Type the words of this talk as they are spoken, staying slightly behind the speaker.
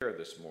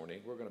this morning.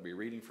 We're going to be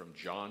reading from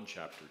John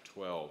chapter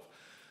 12.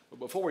 But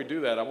before we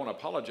do that, I want to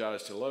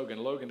apologize to Logan.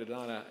 Logan did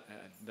not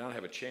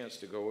have a chance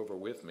to go over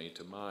with me.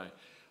 To my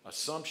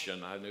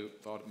assumption,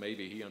 thought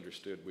maybe he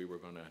understood we were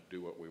going to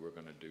do what we were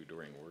going to do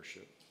during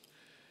worship.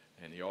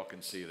 And y'all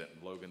can see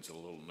that Logan's a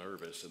little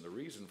nervous. And the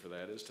reason for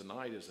that is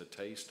tonight is a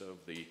taste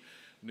of the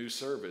new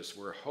service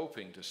we're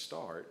hoping to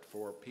start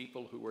for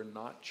people who are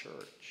not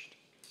churched.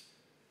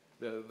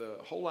 The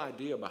whole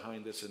idea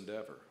behind this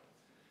endeavor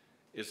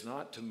is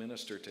not to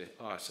minister to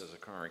us as a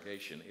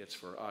congregation. It's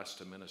for us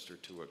to minister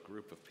to a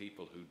group of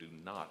people who do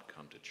not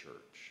come to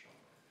church.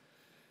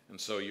 And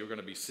so you're going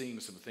to be seeing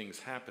some things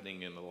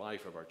happening in the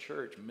life of our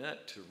church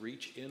meant to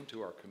reach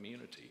into our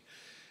community.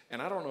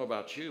 And I don't know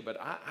about you, but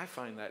I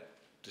find that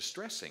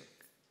distressing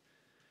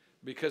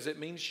because it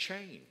means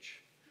change.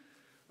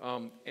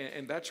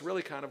 And that's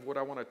really kind of what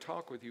I want to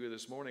talk with you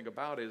this morning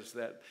about, is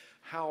that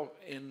how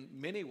in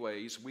many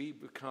ways we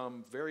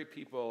become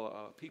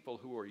people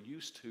who are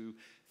used to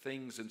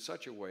things in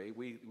such a way.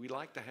 We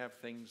like to have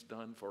things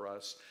done for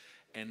us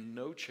and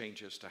no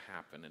changes to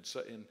happen. And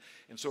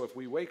so if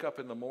we wake up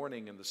in the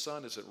morning and the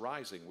sun isn't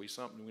rising, we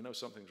know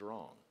something's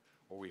wrong,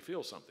 or we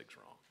feel something's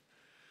wrong.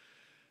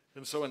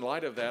 And so in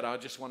light of that, I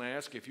just want to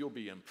ask if you'll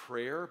be in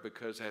prayer,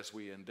 because as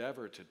we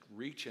endeavor to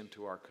reach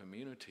into our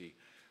community,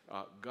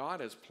 God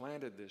has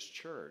planted this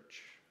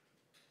church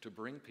to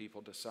bring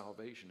people to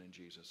salvation in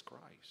Jesus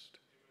Christ.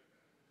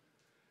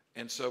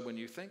 And so when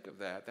you think of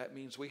that, that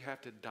means we have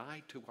to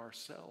die to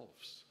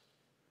ourselves.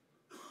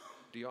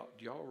 Do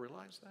y'all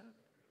realize that?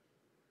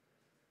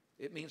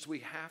 It means we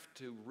have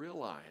to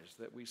realize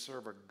that we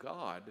serve a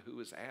God who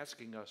is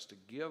asking us to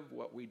give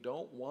what we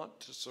don't want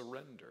to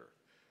surrender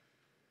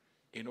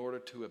in order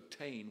to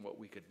obtain what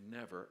we could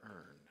never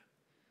earn.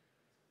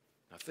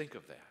 Now think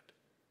of that.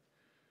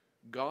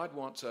 God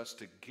wants us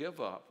to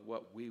give up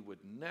what we would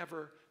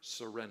never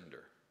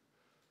surrender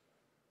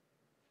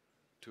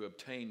to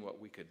obtain what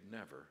we could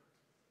never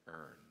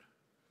earn.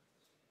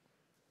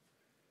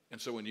 And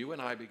so when you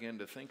and I begin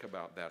to think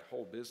about that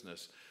whole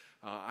business,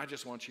 I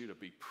just want you to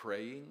be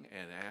praying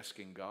and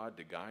asking God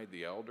to guide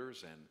the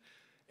elders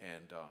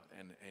and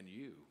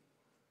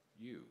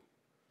you,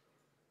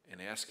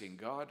 and asking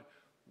God,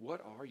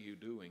 what are you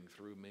doing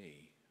through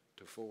me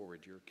to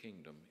forward your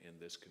kingdom in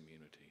this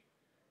community?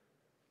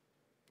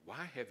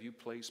 Why have you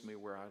placed me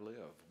where I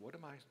live? What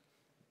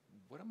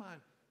am I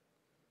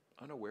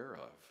unaware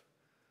of?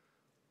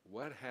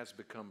 What has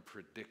become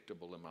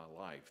predictable in my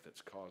life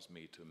that's caused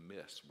me to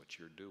miss what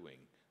you're doing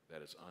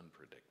that is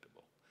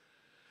unpredictable?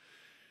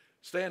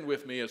 Stand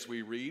with me as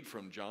we read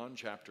from John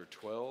chapter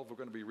 12. We're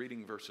going to be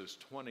reading verses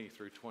 20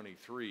 through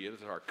 23. It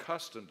is our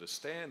custom to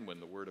stand when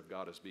the Word of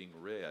God is being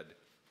read,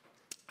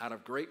 out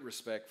of great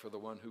respect for the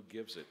one who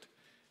gives it,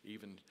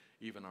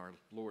 even our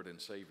Lord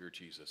and Savior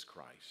Jesus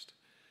Christ.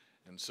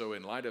 And so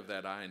in light of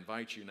that, I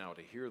invite you now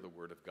to hear the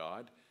Word of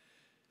God.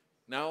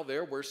 Now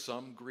there were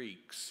some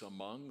Greeks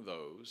among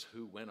those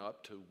who went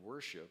up to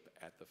worship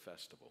at the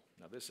festival.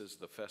 Now this is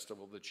the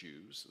festival of the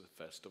Jews,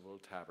 the festival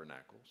of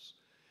tabernacles.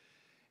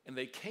 And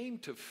they came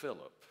to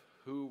Philip,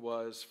 who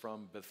was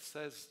from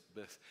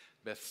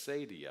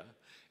Bethsaida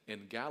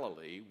in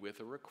Galilee, with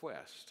a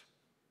request.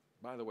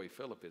 By the way,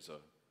 Philip is a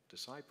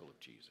disciple of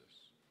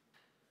Jesus.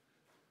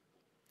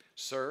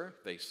 Sir,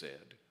 they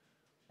said,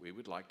 we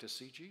would like to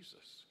see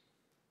Jesus.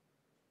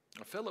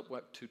 Now, Philip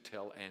went to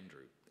tell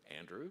Andrew.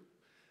 Andrew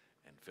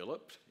and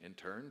Philip in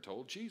turn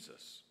told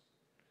Jesus.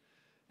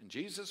 And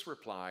Jesus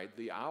replied,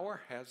 the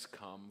hour has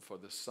come for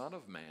the Son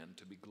of Man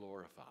to be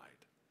glorified.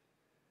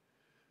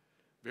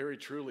 Very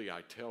truly,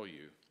 I tell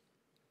you,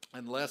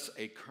 unless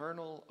a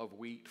kernel of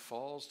wheat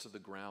falls to the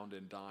ground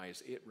and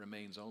dies, it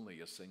remains only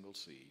a single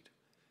seed.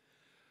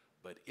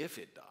 But if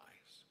it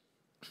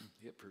dies,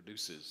 it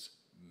produces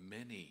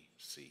many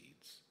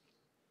seeds.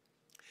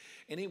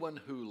 Anyone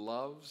who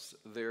loves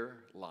their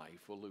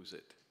life will lose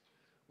it,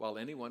 while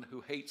anyone who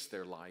hates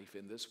their life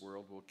in this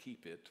world will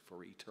keep it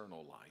for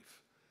eternal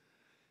life.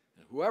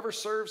 And whoever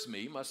serves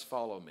me must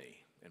follow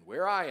me, and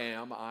where I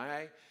am,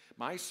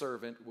 my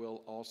servant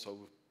will also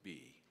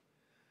be.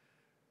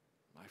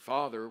 My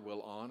Father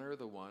will honor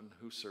the one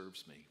who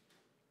serves me.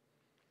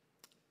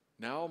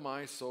 Now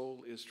my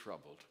soul is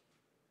troubled,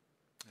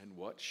 and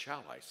what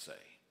shall I say?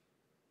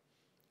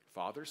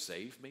 Father,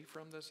 save me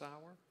from this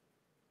hour?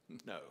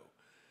 No.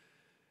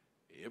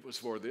 It was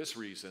for this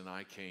reason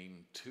I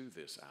came to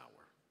this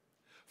hour.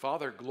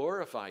 Father,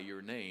 glorify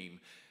your name.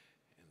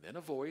 And then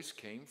a voice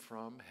came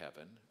from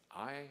heaven.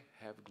 I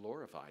have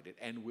glorified it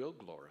and will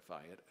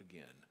glorify it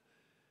again.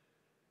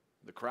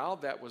 The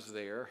crowd that was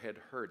there had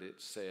heard it,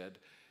 said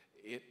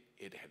it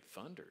had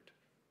thundered.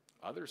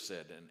 Others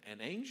said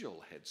an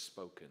angel had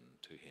spoken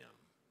to him.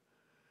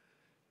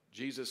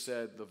 Jesus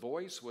said, the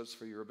voice was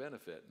for your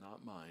benefit,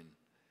 not mine.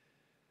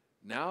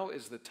 Now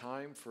is the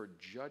time for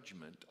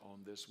judgment on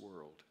this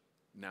world.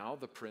 Now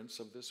the prince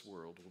of this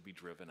world will be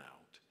driven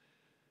out.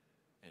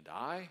 And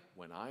I,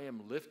 when I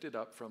am lifted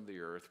up from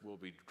the earth,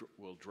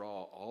 will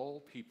draw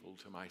all people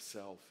to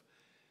myself.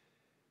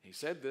 He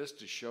said this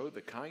to show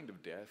the kind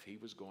of death he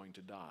was going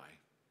to die.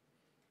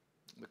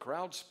 The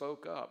crowd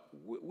spoke up.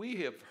 We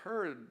have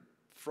heard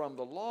from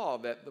the law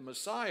that the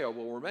Messiah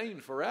will remain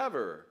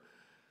forever.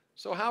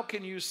 So how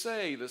can you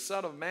say the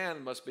Son of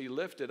Man must be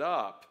lifted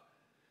up?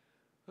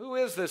 Who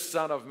is this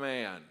Son of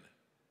Man?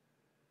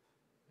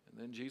 And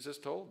then Jesus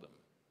told them,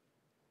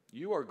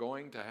 you are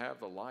going to have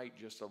the light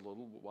just a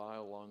little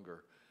while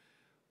longer.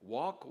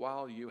 Walk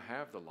while you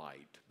have the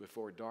light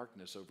before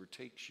darkness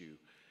overtakes you.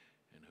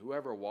 And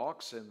whoever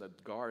walks in the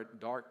dark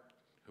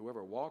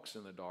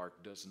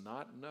does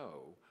not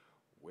know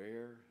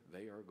where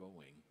they are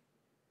going.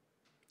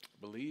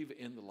 Believe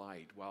in the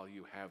light while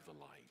you have the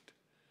light,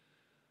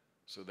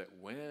 so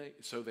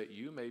that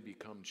you may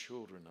become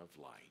children of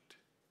light.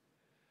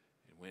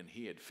 And when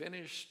he had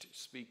finished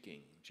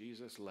speaking,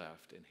 Jesus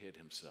left and hid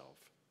himself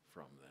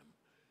from them.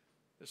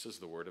 This is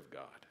the word of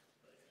God.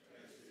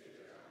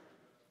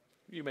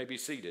 You may be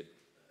seated.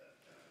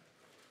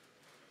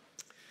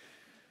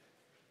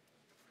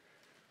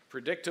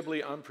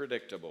 Predictably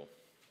unpredictable.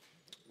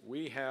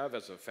 We have,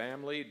 as a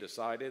family,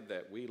 decided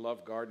that we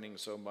love gardening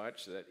so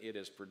much that it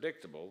is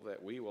predictable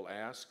that we will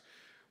ask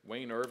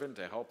Wayne Irvin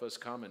to help us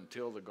come and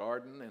till the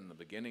garden in the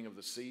beginning of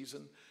the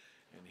season,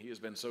 and he has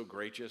been so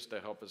gracious to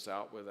help us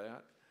out with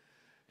that.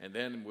 And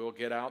then we'll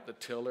get out the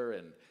tiller,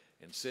 and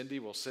Cindy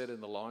will sit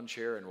in the lawn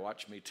chair and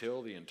watch me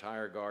till the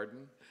entire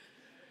garden.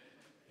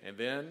 And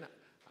then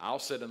I'll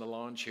sit in the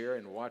lawn chair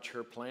and watch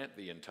her plant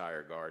the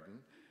entire garden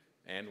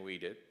and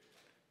weed it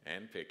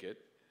and pick it,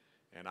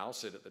 and I'll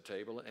sit at the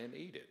table and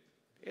eat it.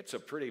 It's a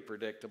pretty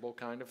predictable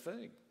kind of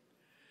thing.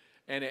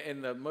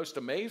 And the most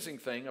amazing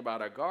thing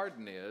about a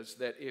garden is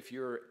that if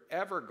you're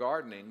ever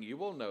gardening, you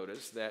will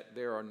notice that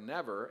there are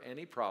never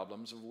any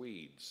problems of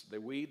weeds.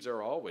 The weeds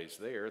are always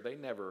there. They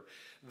never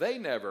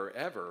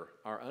ever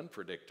are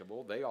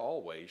unpredictable. They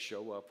always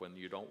show up when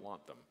you don't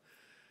want them.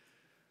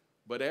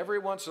 But every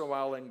once in a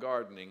while in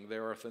gardening,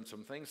 there are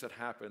some things that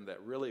happen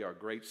that really are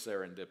great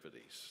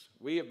serendipities.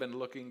 We have been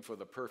looking for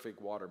the perfect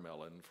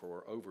watermelon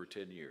for over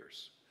 10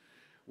 years.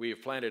 We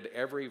have planted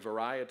every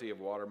variety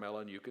of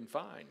watermelon you can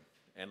find.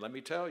 And let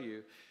me tell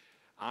you,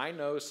 I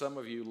know some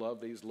of you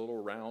love these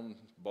little round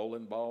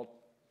bowling ball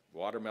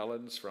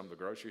watermelons from the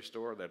grocery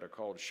store that are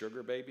called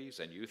sugar babies,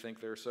 and you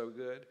think they're so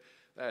good.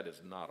 That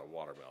is not a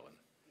watermelon.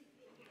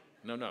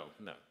 No.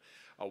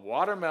 A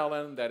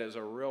watermelon that is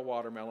a real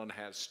watermelon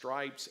has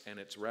stripes, and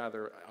it's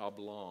rather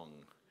oblong.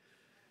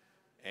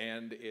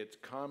 And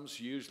it comes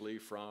usually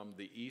from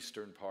the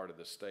eastern part of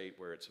the state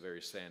where it's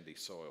very sandy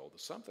soil.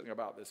 Something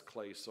about this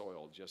clay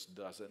soil just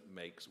doesn't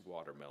make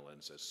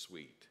watermelons as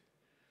sweet.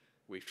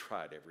 We've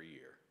tried every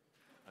year.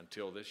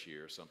 Until this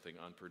year, something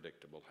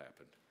unpredictable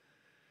happened.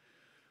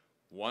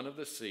 One of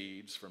the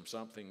seeds from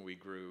something we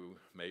grew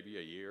maybe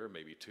a year,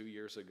 maybe 2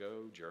 years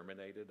ago,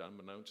 germinated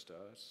unbeknownst to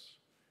us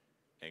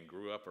and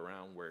grew up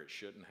around where it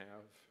shouldn't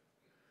have.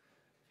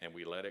 And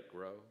we let it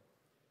grow.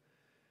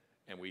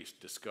 And we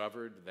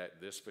discovered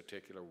that this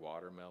particular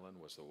watermelon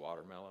was the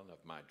watermelon of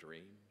my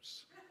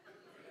dreams.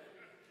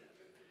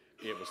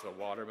 It was the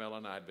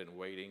watermelon I'd been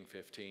waiting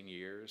 15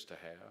 years to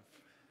have.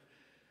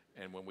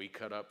 And when we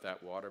cut up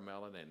that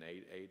watermelon and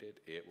ate it,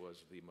 it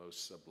was the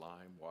most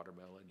sublime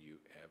watermelon you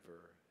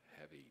ever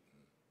have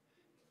eaten.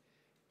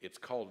 It's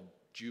called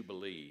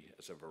Jubilee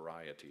as a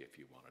variety, if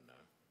you want to know.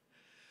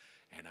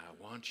 And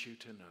I want you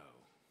to know,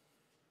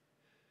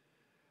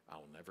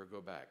 I'll never go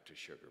back to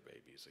sugar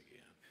babies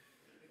again.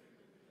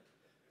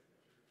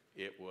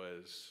 It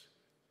was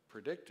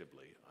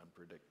predictably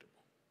unpredictable.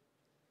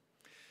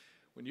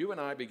 When you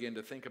and I begin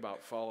to think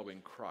about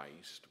following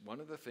Christ, one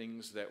of the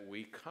things that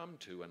we come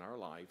to in our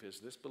life is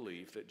this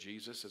belief that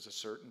Jesus is a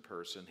certain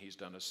person, he's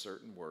done a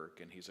certain work,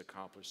 and he's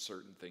accomplished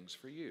certain things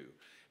for you.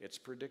 It's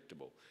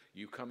predictable.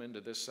 You come into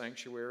this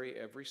sanctuary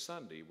every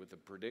Sunday with the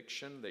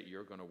prediction that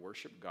you're going to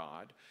worship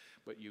God,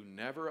 but you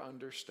never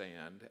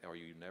understand or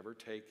you never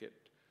take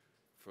it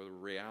for the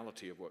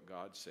reality of what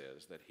God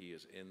says, that he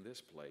is in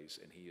this place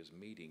and he is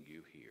meeting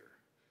you here.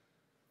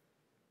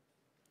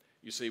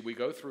 You see, we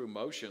go through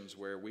motions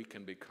where we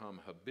can become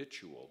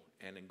habitual,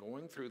 and in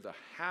going through the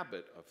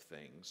habit of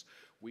things,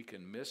 we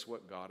can miss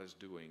what God is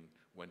doing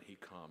when he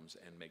comes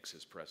and makes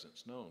his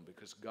presence known,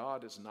 because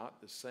God is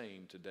not the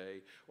same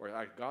today, or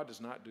God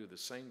does not do the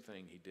same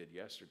thing he did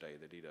yesterday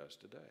that he does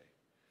today.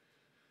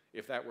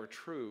 If that were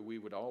true, we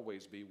would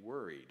always be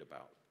worried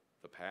about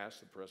the past,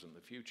 the present,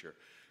 the future.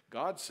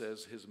 God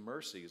says his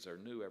mercies are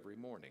new every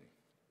morning,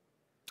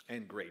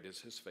 and great is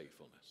his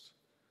faithfulness.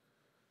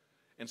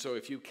 And so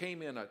if you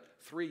came in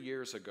 3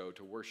 years ago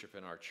to worship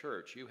in our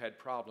church, you had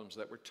problems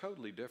that were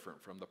totally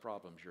different from the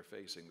problems you're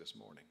facing this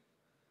morning.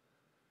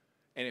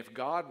 And if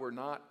God were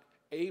not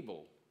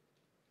able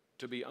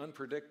to be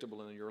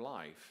unpredictable in your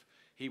life,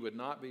 he would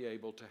not be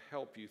able to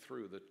help you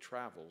through the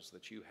travels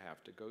that you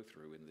have to go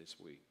through in this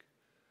week.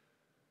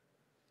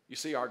 You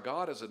see, our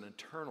God is an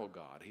eternal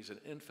God. He's an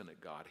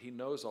infinite God. He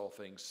knows all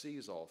things,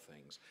 sees all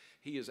things.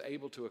 He is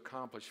able to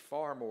accomplish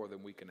far more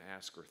than we can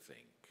ask or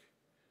think.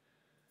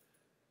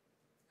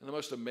 And the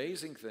most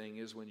amazing thing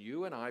is when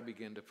you and I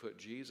begin to put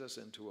Jesus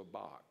into a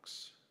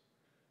box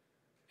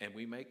and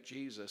we make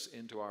Jesus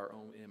into our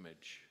own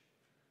image,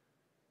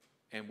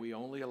 And we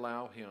only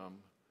allow him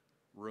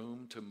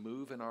room to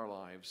move in our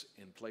lives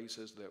in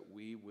places that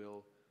we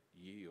will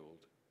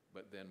yield,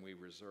 but then we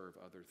reserve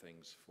other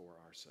things for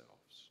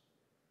ourselves.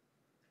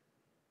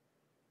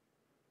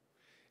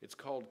 It's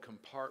called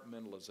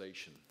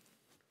compartmentalization.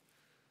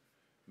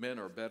 Men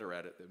are better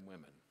at it than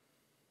women.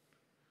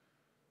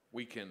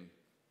 We can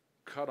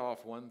cut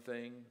off one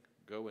thing,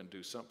 go and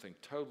do something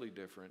totally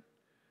different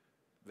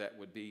that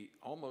would be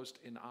almost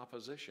in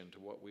opposition to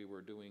what we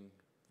were doing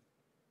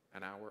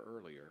an hour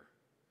earlier.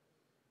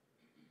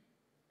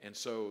 And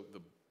so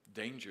the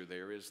danger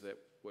there is that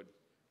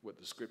what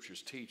the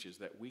scriptures teach is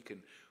that we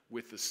can,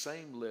 with the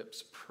same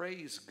lips,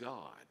 praise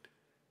God.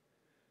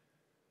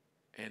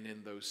 And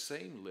in those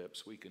same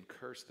lips, we can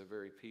curse the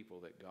very people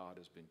that God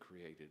has been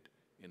created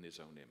in his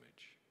own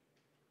image.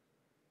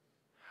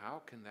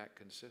 How can that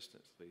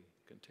consistency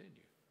continue?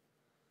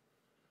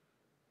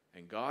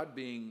 And God,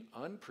 being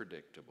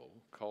unpredictable,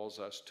 calls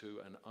us to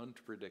an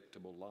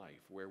unpredictable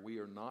life where we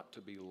are not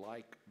to be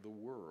like the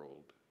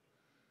world.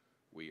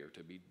 We are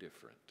to be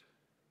different.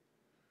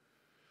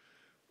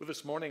 Well,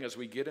 this morning, as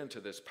we get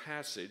into this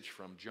passage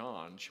from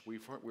John,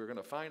 we're going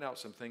to find out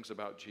some things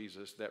about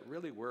Jesus that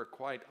really were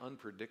quite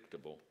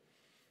unpredictable.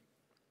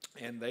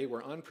 And they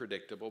were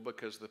unpredictable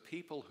because the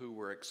people who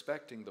were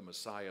expecting the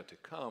Messiah to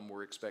come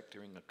were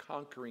expecting a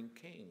conquering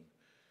king.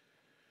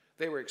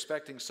 They were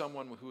expecting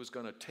someone who was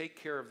going to take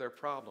care of their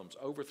problems,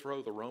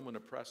 overthrow the Roman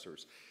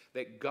oppressors,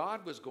 that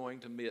God was going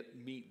to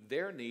meet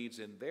their needs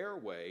in their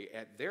way,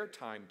 at their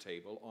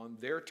timetable, on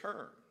their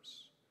terms.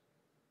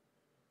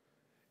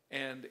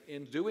 And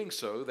in doing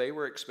so, they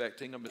were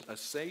expecting a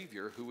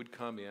Savior who would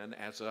come in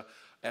as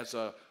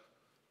a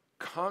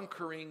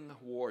conquering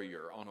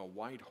warrior on a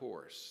white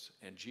horse.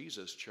 And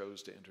Jesus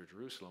chose to enter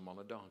Jerusalem on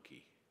a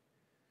donkey.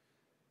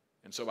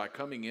 And so by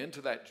coming into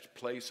that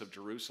place of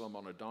Jerusalem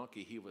on a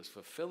donkey, he was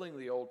fulfilling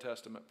the Old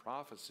Testament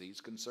prophecies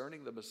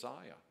concerning the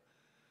Messiah.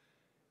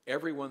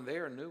 Everyone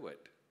there knew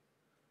it.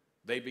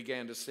 They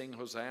began to sing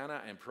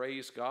Hosanna and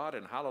praise God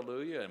and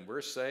hallelujah, and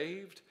we're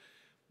saved.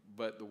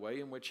 But the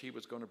way in which he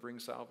was going to bring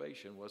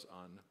salvation was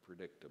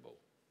unpredictable.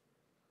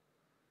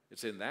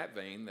 It's in that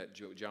vein that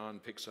John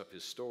picks up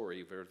his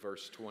story,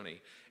 verse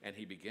 20, and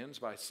he begins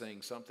by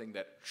saying something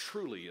that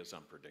truly is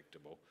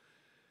unpredictable,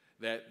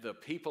 that the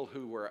people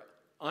who were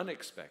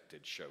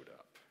unexpected showed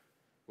up.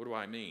 What do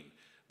I mean?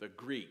 The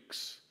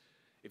Greeks.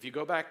 If you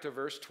go back to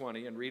verse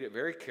 20 and read it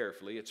very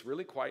carefully, it's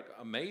really quite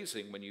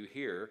amazing when you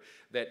hear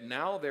that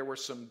now there were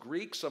some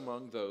Greeks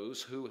among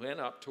those who went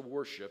up to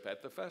worship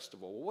at the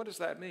festival. Well, what does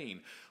that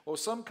mean? Well,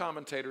 some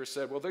commentators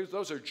said, well,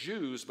 those are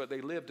Jews, but they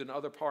lived in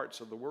other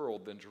parts of the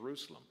world than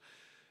Jerusalem.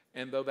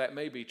 And though that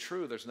may be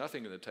true, there's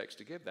nothing in the text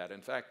to give that.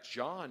 In fact,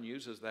 John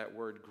uses that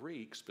word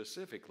Greek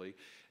specifically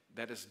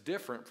that is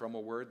different from a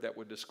word that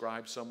would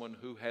describe someone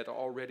who had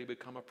already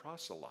become a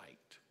proselyte.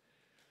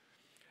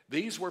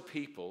 These were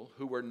people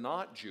who were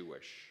not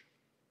Jewish,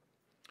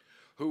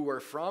 who were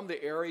from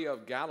the area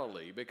of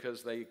Galilee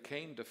because they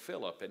came to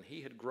Philip and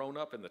he had grown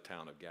up in the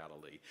town of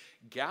Galilee.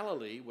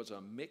 Galilee was a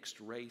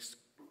mixed race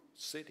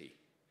city.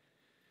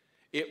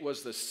 It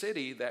was the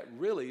city that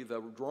really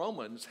the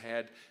Romans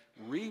had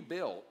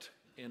rebuilt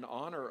in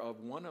honor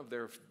of one of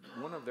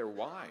their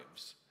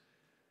wives.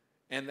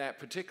 And that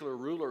particular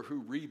ruler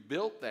who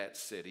rebuilt that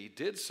city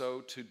did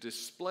so to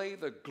display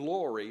the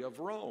glory of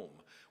Rome,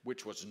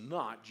 which was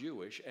not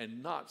Jewish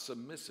and not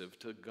submissive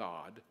to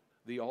God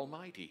the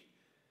Almighty.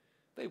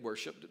 They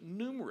worshiped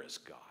numerous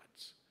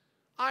gods,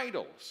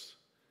 idols.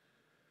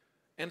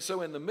 And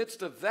so in the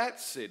midst of that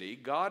city,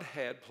 God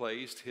had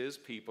placed his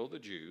people, the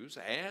Jews,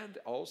 and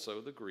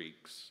also the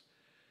Greeks.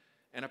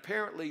 And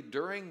apparently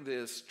during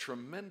this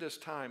tremendous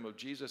time of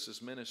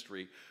Jesus'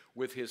 ministry,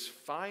 with his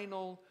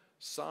final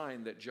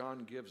sign that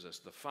John gives us,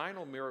 the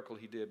final miracle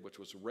he did, which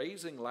was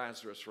raising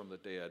Lazarus from the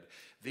dead,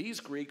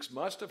 these Greeks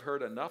must have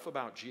heard enough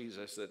about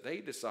Jesus that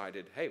they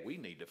decided, hey, we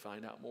need to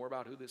find out more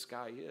about who this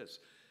guy is,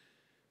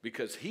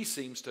 because he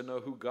seems to know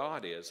who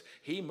God is.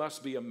 He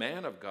must be a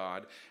man of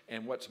God.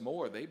 And what's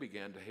more, they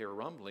began to hear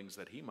rumblings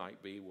that he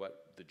might be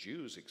what the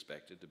Jews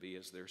expected to be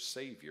as their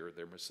Savior,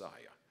 their Messiah.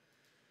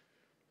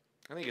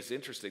 I think it's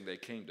interesting they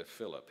came to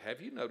Philip.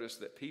 Have you noticed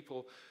that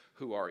people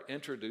who are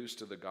introduced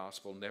to the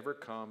gospel never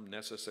come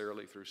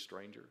necessarily through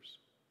strangers?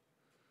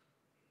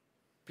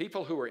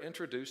 People who are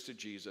introduced to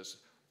Jesus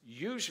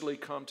usually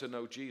come to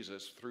know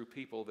Jesus through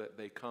people that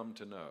they come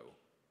to know.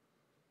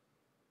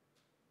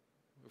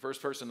 The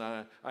first person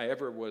I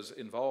ever was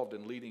involved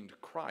in leading to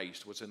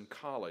Christ was in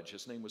college.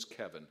 His name was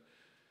Kevin.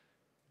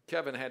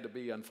 Kevin had to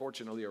be,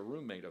 unfortunately, a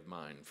roommate of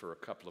mine for a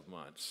couple of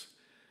months.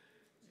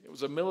 It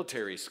was a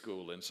military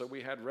school, and so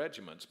we had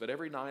regiments, but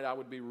every night I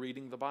would be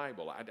reading the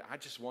Bible. I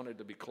just wanted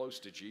to be close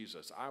to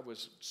Jesus. I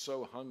was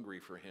so hungry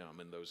for him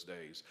in those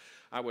days.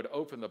 I would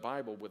open the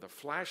Bible with a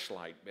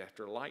flashlight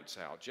after lights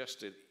out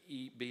just to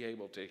be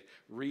able to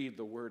read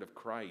the Word of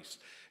Christ.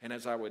 And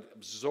as I would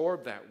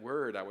absorb that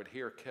Word, I would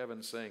hear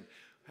Kevin saying,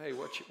 hey,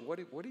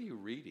 what are you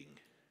reading?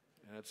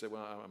 And I'd say,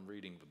 well, I'm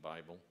reading the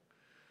Bible.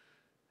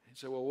 He'd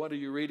say, well, what are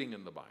you reading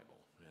in the Bible?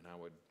 And I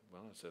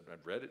said,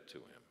 I'd read it to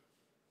him.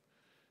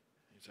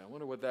 He said, I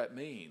wonder what that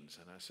means.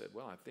 And I said,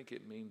 well, I think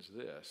it means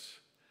this.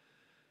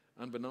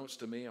 Unbeknownst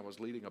to me, I was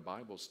leading a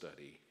Bible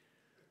study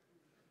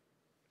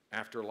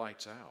after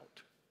lights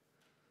out.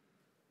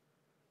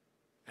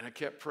 And I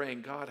kept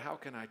praying, God, how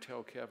can I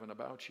tell Kevin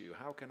about you?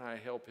 How can I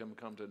help him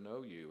come to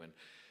know you? And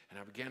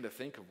I began to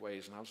think of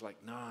ways, and I was like,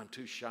 no, I'm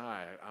too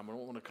shy. I don't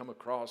want to come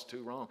across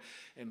too wrong.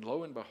 And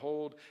lo and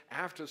behold,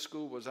 after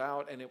school was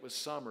out and it was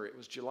summer, it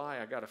was July,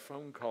 I got a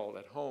phone call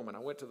at home, and I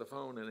went to the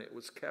phone, and it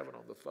was Kevin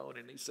on the phone,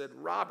 and he said,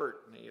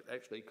 Robert, and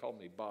he called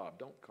me Bob.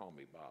 Don't call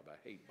me Bob.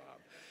 I hate Bob.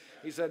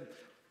 He said,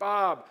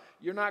 Bob,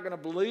 you're not going to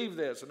believe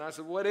this. And I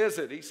said, what is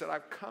it? He said,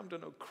 I've come to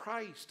know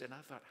Christ. And I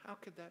thought, how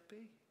could that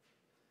be?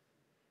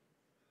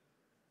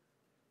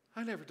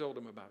 I never told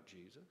him about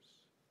Jesus.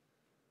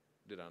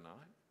 Did I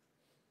not?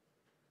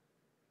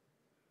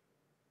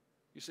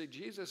 You see,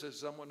 Jesus is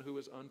someone who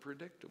is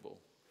unpredictable.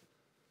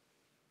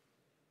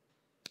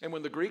 And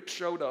when the Greeks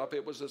showed up,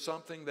 it was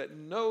something that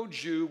no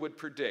Jew would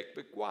predict.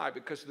 But why?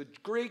 Because the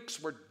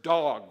Greeks were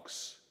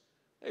dogs.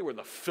 They were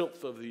the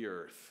filth of the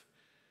earth.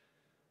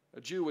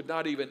 A Jew would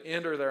not even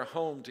enter their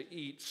home to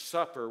eat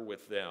supper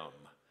with them.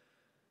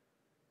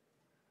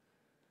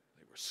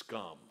 They were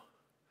scum.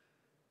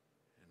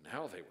 And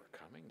now they were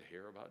coming to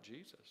hear about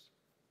Jesus.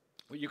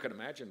 Well, you can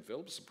imagine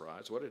Philip's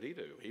surprise. What did he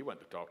do? He went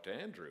to talk to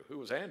Andrew. Who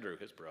was Andrew?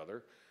 His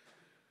brother.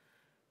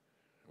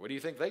 What do you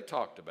think they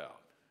talked about?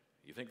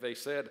 You think they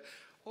said,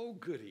 oh,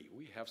 goody,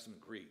 we have some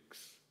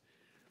Greeks?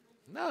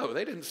 No,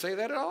 they didn't say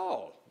that at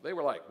all. They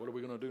were like, what are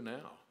we going to do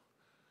now?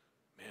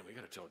 Man, we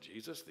got to tell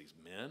Jesus these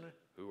men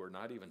who are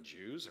not even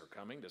Jews are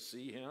coming to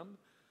see him.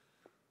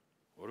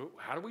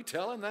 How do we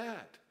tell him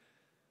that?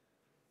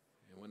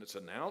 And when it's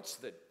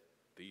announced that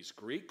these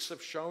Greeks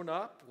have shown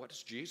up, what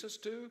does Jesus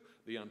do?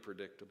 The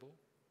unpredictable.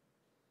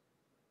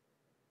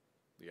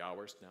 The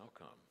hour's now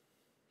come.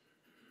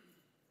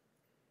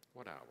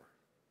 What hour?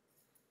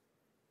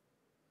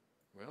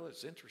 Well,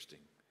 it's interesting.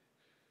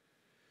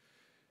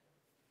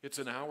 It's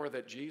an hour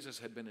that Jesus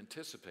had been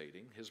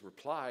anticipating. His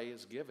reply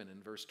is given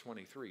in verse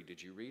 23.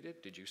 Did you read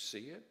it? Did you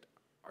see it?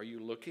 Are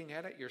you looking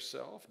at it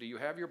yourself? Do you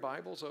have your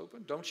Bibles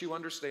open? Don't you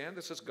understand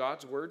this is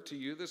God's word to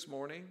you this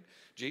morning?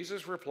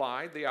 Jesus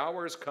replied, the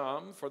hour has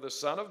come for the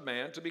Son of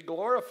Man to be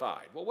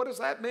glorified. Well, what does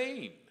that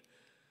mean?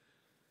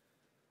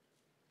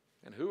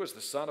 And who is the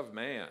Son of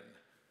Man?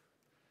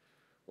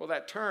 Well,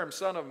 that term,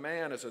 Son of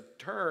Man, is a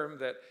term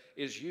that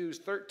is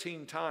used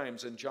 13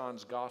 times in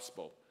John's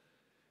Gospel.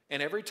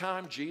 And every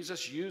time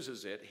Jesus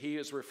uses it, he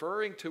is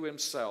referring to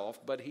himself,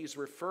 but he's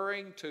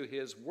referring to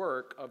his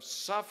work of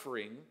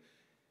suffering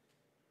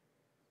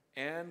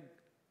and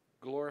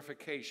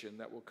glorification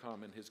that will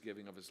come in his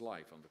giving of his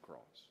life on the cross.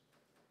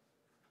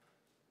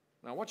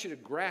 Now, I want you to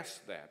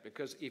grasp that,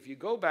 because if you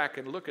go back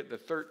and look at the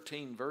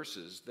 13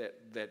 verses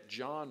that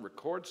John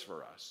records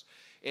for us,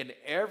 in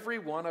every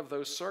one of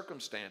those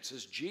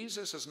circumstances,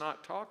 Jesus is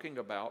not talking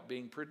about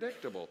being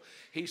predictable.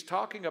 He's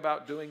talking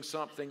about doing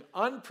something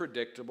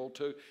unpredictable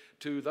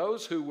to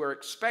those who were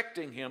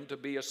expecting him to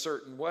be a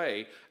certain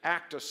way,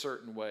 act a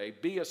certain way,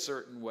 be a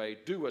certain way,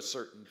 do a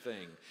certain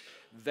thing.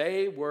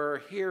 They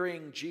were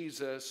hearing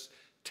Jesus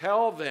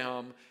tell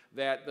them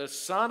that the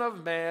Son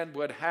of Man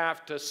would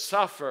have to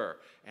suffer.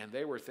 And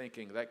they were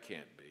thinking, that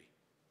can't be.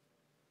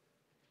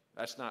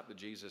 That's not the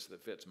Jesus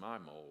that fits my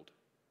mold.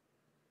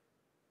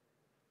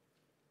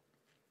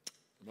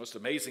 The most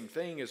amazing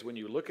thing is when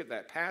you look at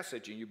that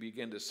passage and you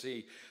begin to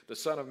see the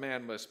Son of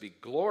Man must be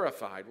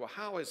glorified. Well,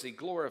 how is he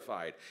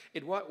glorified?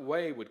 In what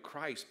way would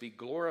Christ be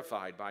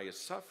glorified by his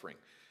suffering?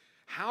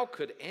 How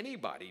could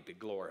anybody be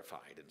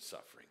glorified in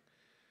suffering?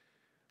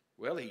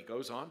 Well, he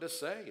goes on to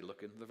say,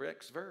 look in the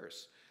next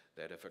verse,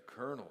 that if a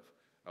kernel,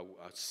 a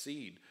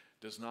seed,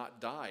 does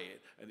not die,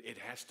 it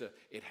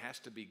has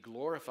to be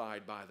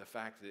glorified by the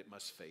fact that it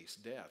must face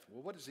death.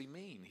 Well, what does he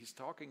mean? He's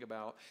talking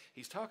about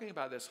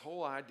this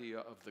whole idea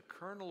of the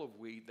kernel of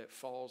wheat that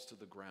falls to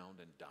the ground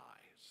and dies.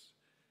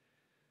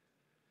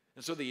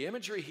 And so the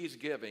imagery he's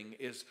giving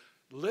is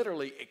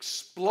literally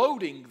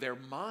exploding their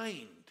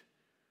mind,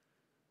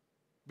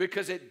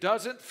 because it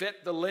doesn't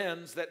fit the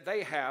lens that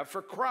they have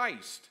for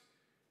Christ.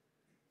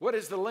 What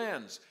is the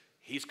lens?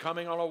 He's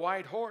coming on a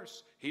white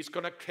horse. He's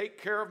going to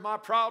take care of my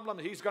problem.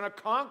 He's going to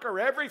conquer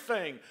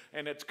everything.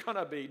 And it's going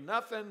to be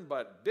nothing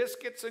but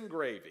biscuits and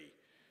gravy.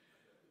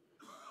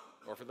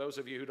 Or for those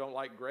of you who don't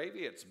like gravy,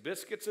 it's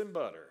biscuits and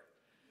butter.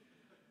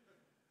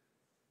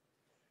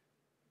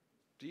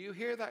 Do you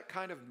hear that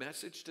kind of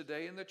message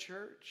today in the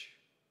church?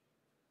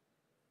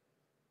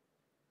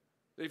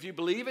 That if you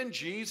believe in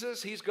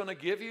Jesus, he's going to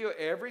give you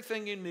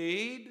everything you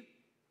need.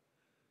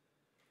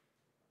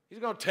 He's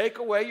going to take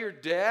away your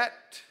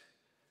debt.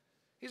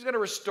 He's going to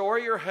restore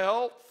your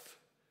health.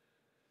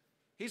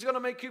 He's going to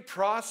make you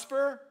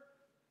prosper.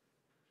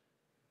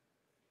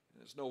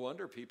 And it's no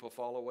wonder people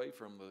fall away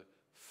from the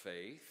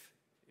faith,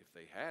 if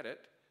they had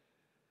it,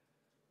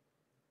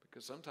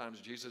 because sometimes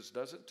Jesus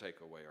doesn't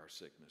take away our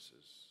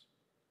sicknesses.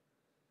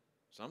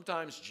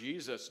 Sometimes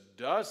Jesus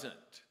doesn't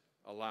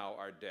allow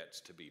our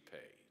debts to be paid.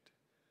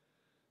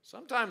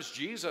 Sometimes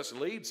Jesus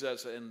leads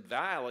us in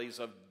valleys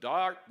of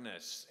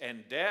darkness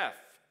and death.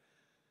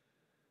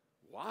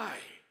 Why?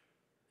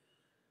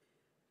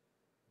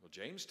 Well,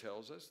 James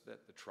tells us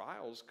that the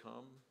trials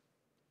come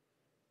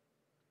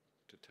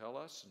to tell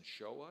us and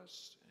show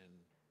us and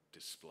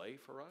display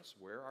for us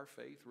where our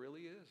faith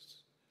really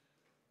is,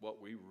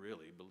 what we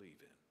really believe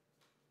in.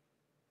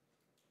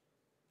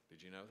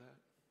 Did you know that?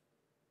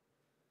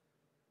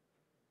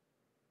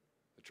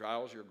 The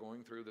trials you're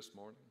going through this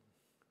morning,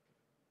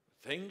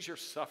 the things you're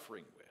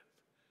suffering with,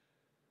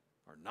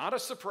 are not a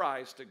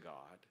surprise to God,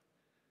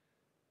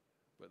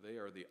 but they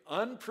are the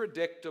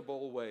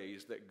unpredictable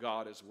ways that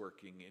God is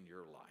working in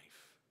your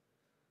life.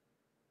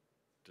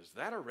 Does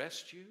that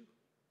arrest you?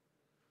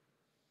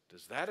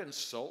 Does that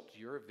insult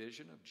your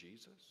vision of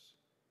Jesus?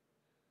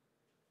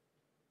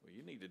 Well,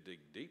 you need to dig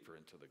deeper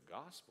into the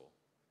gospel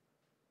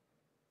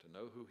to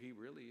know who he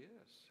really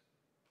is.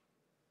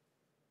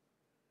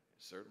 It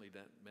certainly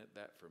meant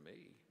that for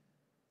me.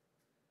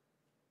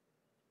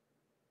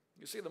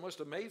 You see, the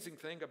most amazing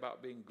thing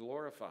about being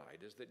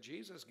glorified is that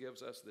Jesus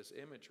gives us this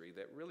imagery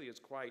that really is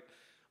quite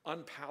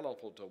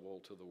unpalatable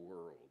to the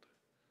world.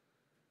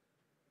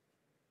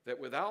 That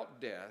without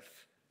death,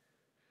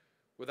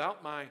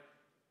 without my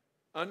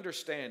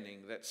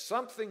understanding that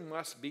something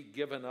must be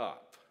given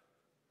up,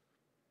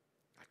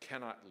 I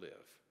cannot live.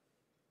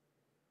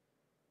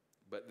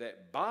 But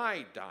that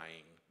by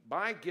dying,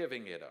 by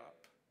giving it up,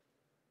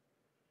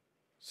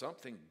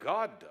 something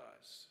God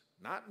does,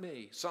 not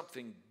me,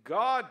 something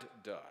God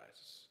does,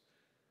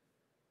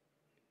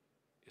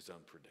 is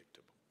unpredictable.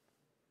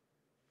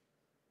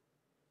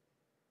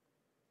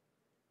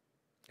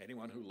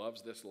 Anyone who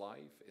loves this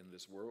life in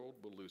this world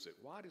will lose it.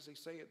 Why does he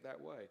say it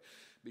that way?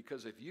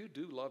 Because if you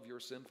do love your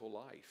sinful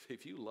life,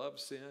 if you love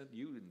sin,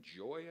 you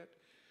enjoy it,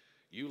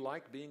 you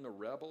like being a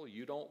rebel,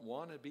 you don't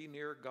want to be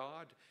near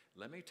God,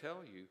 let me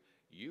tell you,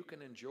 you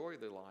can enjoy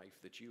the life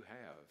that you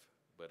have,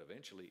 but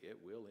eventually it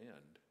will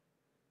end.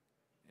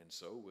 And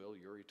so will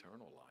your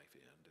eternal life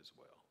end as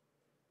well.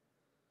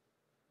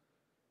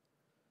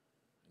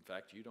 In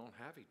fact, you don't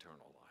have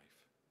eternal life.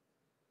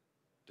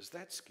 Does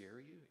that scare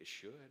you? It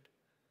should.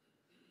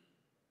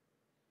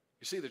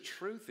 You see, the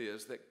truth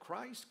is that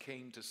Christ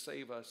came to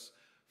save us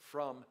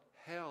from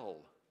hell.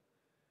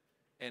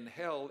 And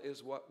hell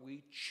is what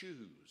we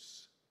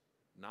choose,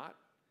 not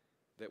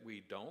that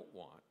we don't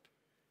want.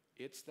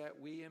 It's that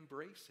we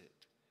embrace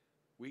it.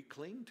 We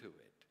cling to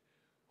it.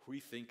 We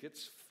think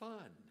it's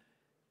fun.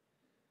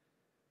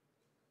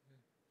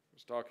 I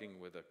was talking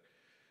with a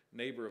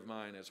neighbor of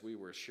mine as we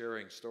were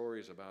sharing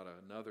stories about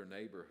another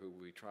neighbor who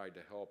we tried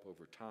to help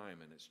over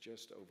time, and it's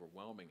just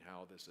overwhelming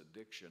how this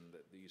addiction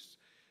that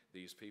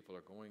these people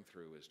are going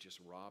through is just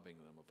robbing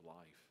them of life.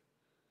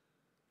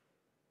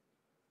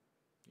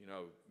 You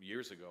know,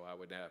 years ago, I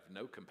would have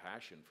no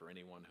compassion for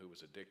anyone who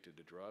was addicted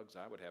to drugs.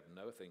 I would have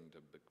nothing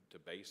to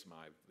base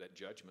my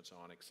judgments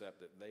on except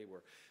that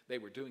they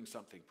were doing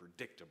something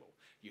predictable.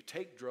 You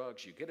take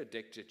drugs, you get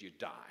addicted, you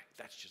die.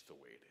 That's just the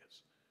way it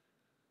is.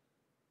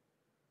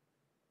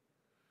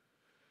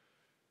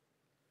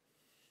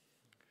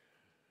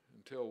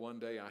 Until one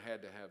day I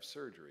had to have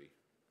surgery.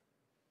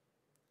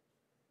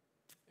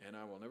 And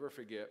I will never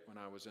forget when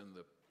I was in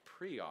the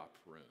pre-op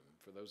room.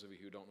 For those of you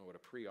who don't know what a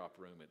pre-op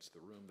room, it's the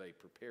room they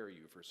prepare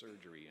you for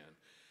surgery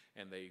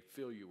in, and they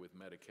fill you with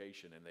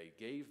medication. And they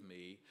gave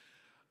me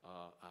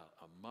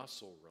a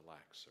muscle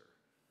relaxer.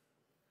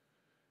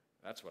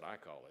 That's what I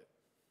call it.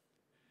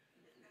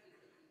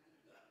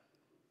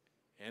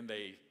 And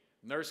the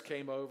nurse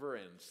came over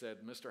and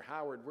said, "Mr.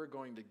 Howard, we're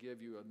going to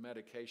give you a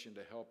medication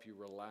to help you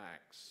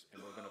relax,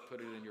 and we're going to put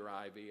it in your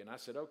IV." And I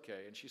said,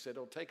 "Okay." And she said,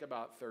 "It'll take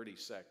about 30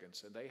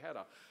 seconds. And they had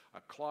a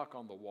clock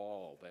on the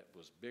wall that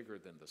was bigger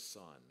than the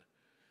sun.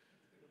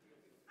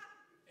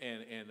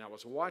 And I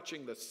was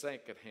watching the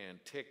second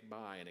hand tick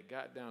by, and it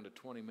got down to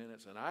 20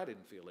 minutes, and I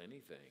didn't feel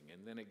anything.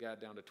 And then it got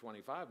down to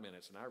 25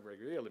 minutes, and I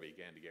really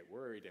began to get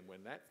worried. And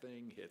when that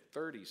thing hit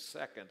 30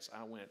 seconds,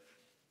 I went,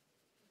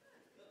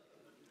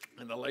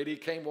 and the lady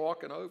came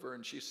walking over,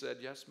 and she said,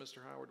 "Yes,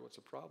 Mr. Howard, what's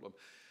the problem?"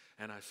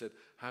 And I said,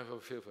 "I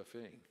have feel a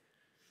thing."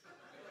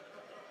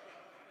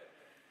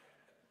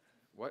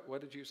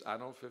 What did you say? "I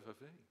don't feel a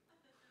thing."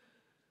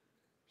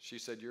 She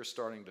said, "You're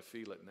starting to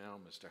feel it now,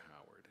 Mr.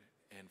 Howard."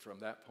 And from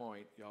that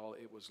point, y'all,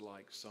 it was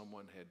like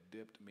someone had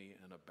dipped me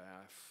in a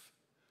bath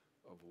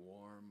of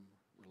warm,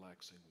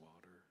 relaxing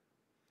water,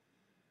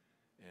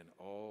 and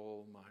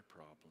all my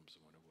problems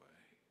went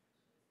away.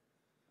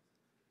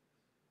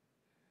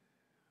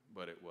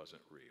 But it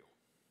wasn't real.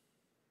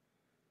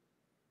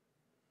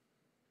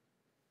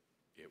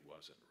 It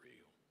wasn't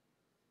real.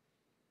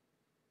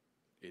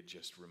 It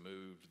just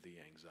removed the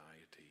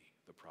anxiety.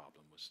 The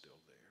problem was still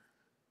there.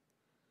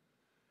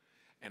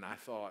 And I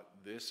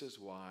thought, this is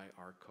why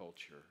our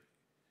culture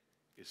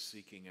is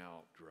seeking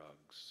out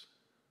drugs.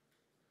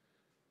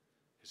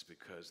 It's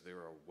because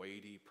there are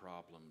weighty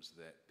problems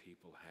that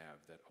people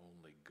have that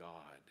only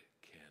God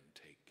can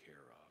take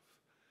care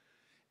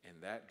of.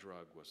 And that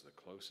drug was the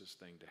closest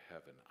thing to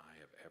heaven I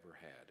have ever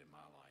had in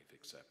my life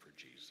except for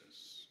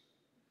Jesus.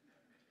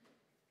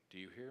 Do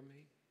you hear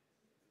me?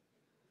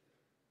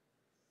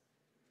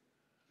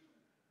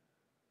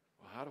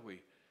 Well, how do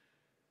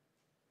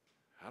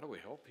we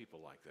help people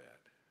like that?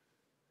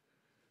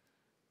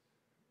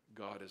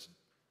 God is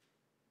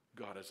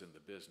in the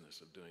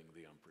business of doing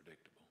the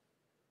unpredictable.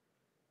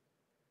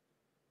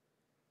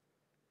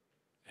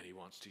 And he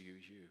wants to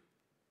use you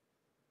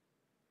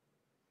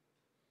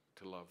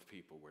to love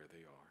people where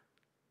they are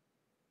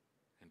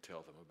and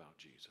tell them about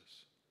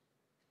Jesus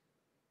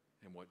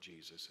and what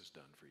Jesus has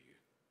done for you.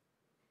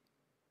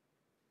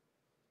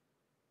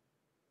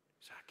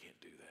 So I can't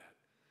do that.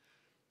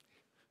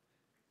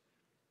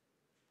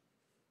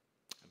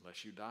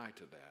 Unless you die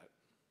to that,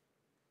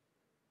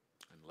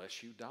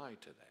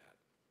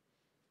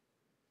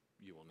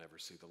 you will never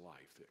see the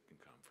life that can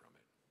come from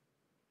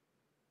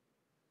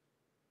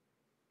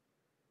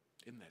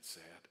it. Isn't that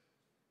sad?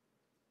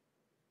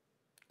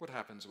 What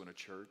happens when a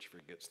church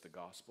forgets the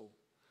gospel,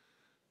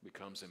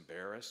 becomes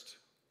embarrassed,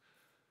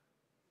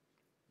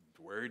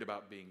 worried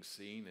about being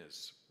seen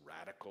as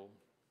radical,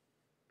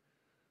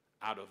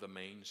 out of the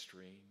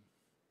mainstream,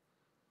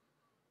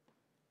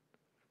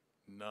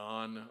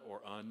 non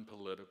or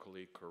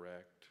unpolitically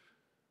correct?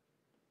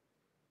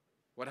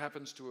 What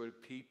happens to a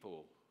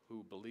people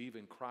who believe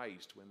in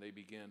Christ when they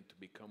begin to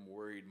become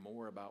worried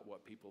more about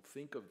what people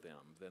think of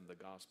them than the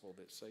gospel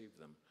that saved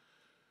them?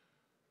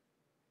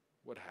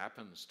 What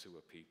happens to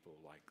a people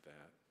like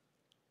that?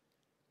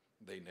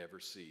 They never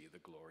see the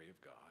glory of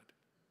God.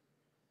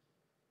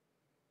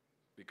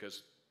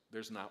 Because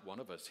there's not one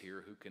of us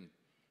here who can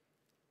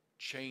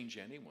change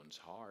anyone's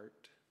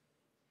heart,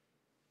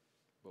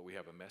 but we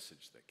have a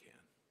message that can.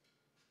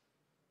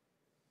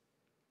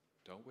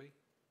 Don't we?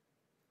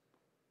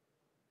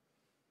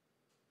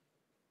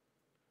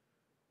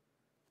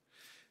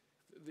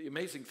 The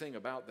amazing thing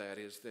about that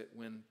is that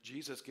when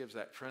Jesus gives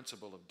that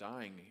principle of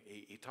dying,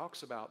 he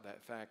talks about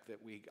that fact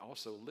that we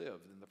also live.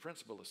 And the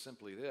principle is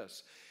simply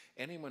this: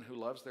 anyone who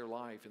loves their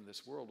life in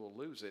this world will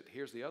lose it.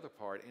 Here's the other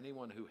part: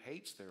 anyone who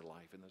hates their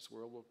life in this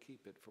world will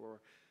keep it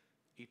for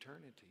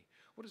eternity.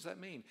 What does that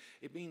mean?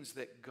 It means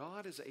that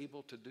God is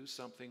able to do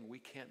something we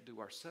can't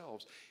do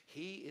ourselves.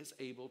 He is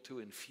able to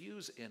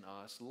infuse in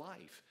us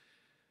life.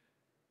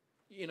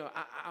 You know,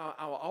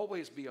 I'll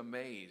always be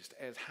amazed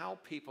at how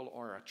people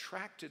are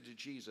attracted to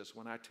Jesus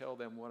when I tell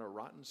them what a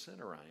rotten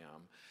sinner I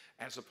am,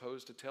 as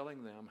opposed to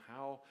telling them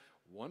how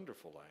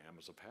wonderful I am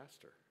as a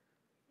pastor.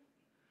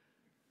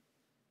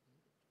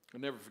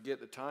 I'll never forget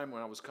the time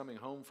when I was coming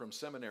home from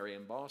seminary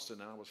in Boston,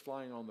 and I was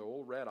flying on the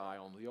old red eye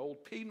on the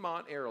old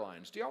Piedmont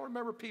Airlines. Do y'all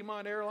remember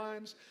Piedmont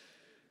Airlines?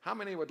 How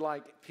many would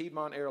like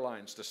Piedmont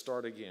Airlines to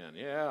start again?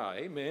 Yeah,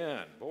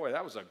 amen. Boy,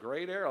 that was a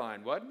great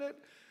airline, wasn't it?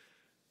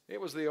 It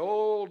was the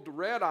old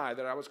red eye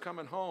that I was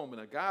coming home,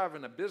 and a guy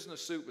in a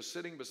business suit was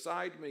sitting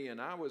beside me,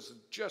 and I was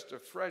just a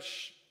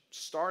fresh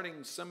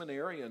starting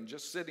seminarian,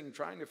 just sitting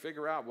trying to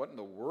figure out what in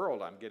the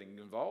world I'm getting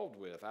involved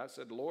with. I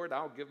said, Lord,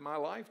 I'll give my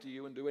life to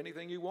you and do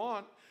anything you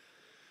want.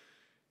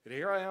 And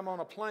here I am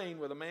on a plane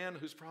with a man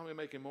who's probably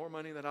making more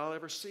money than I'll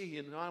ever see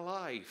in my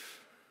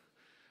life,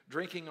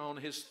 drinking on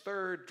his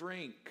third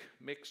drink,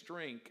 mixed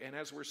drink. And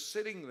as we're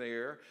sitting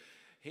there,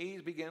 he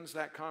begins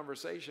that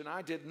conversation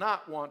I did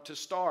not want to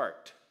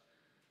start.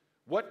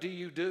 What do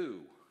you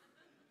do?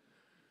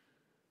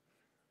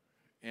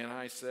 And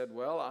I said,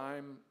 well,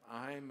 I'm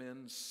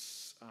in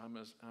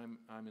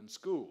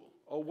school.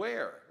 Oh,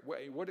 where?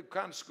 What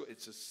kind of school?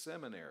 It's a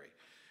seminary.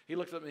 He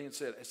looked at me and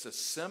said, it's a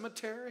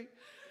cemetery?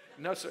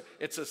 No, sir,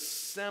 it's a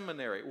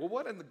seminary. Well,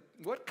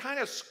 what kind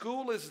of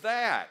school is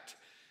that?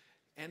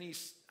 And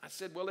I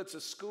said, well, it's a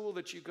school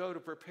that you go to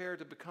prepare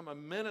to become a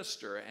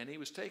minister. And he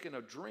was taking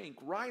a drink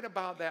right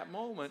about that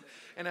moment.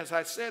 And as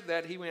I said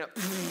that, he went,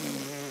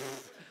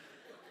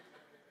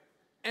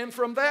 and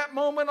from that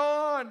moment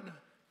on,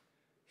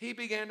 he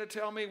began to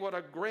tell me what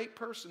a great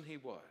person he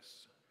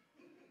was.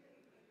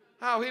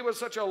 How he was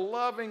such a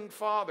loving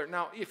father.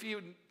 Now, if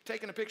you'd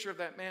taken a picture of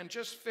that man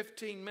just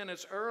 15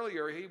 minutes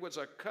earlier, he was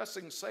a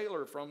cussing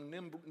sailor from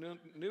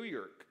New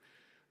York.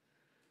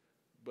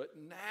 But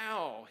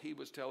now he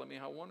was telling me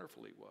how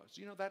wonderful he was.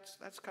 You know, that's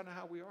kind of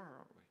how we are,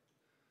 aren't we?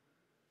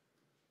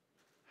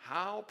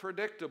 How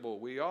predictable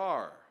we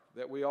are,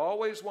 that we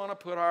always want to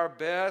put our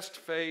best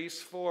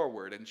face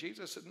forward. And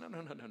Jesus said, no.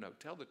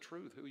 Tell the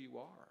truth who you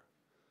are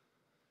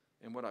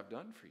and what I've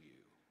done for you.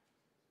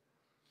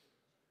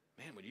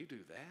 Man, when you do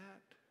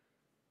that,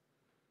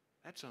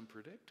 that's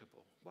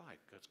unpredictable. Why?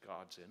 Because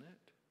God's in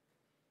it.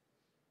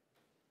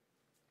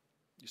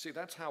 You see,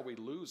 that's how we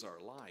lose our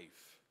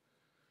life.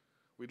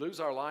 We lose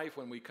our life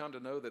when we come to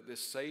know that this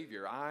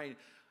Savior, I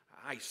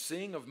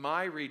sing of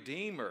my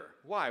Redeemer.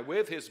 Why?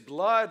 With his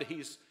blood,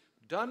 he's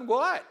done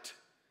what?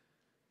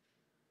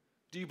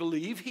 Do you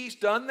believe he's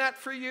done that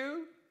for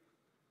you?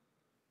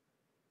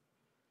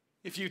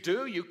 If you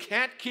do, you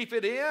can't keep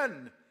it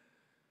in.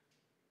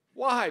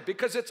 Why?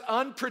 Because it's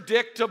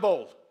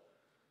unpredictable.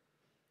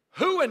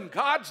 Who in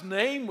God's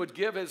name would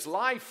give his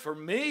life for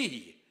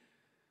me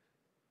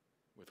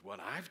with what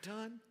I've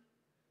done?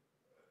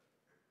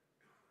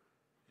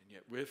 And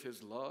yet with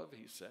his love,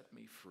 he set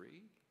me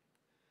free.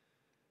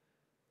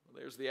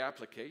 There's the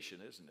application,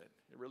 isn't it?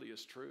 It really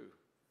is true.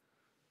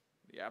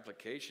 The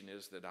application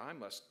is that I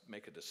must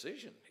make a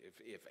decision.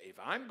 If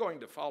I'm going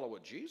to follow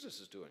what Jesus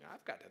is doing,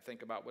 I've got to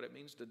think about what it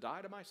means to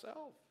die to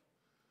myself.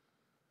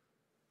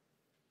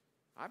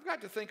 I've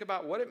got to think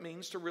about what it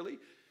means to really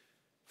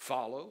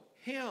follow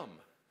him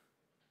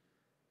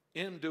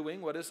in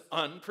doing what is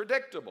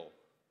unpredictable.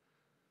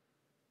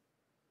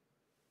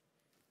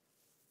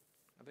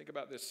 I think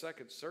about this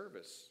second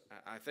service.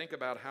 I think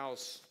about how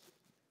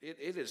it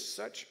is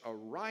such a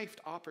rife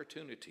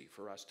opportunity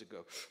for us to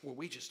go, well,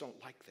 we just don't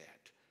like that.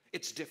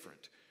 It's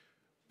different.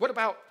 What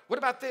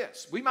about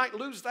this? We might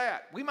lose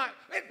that. We might.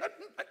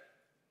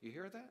 You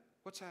hear that?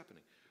 What's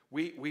happening?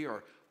 We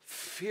are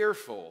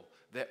fearful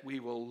that we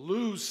will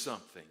lose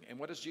something. And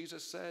what does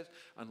Jesus say?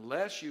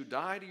 Unless you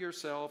die to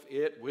yourself,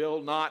 it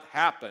will not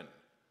happen.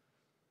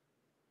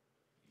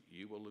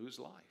 You will lose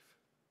life.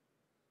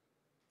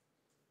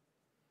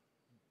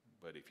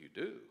 But if you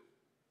do,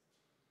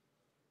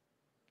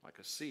 like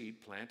a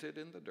seed planted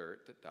in the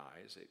dirt that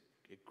dies,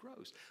 it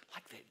grows.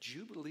 Like that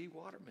Jubilee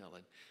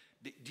watermelon.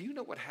 Do you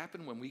know what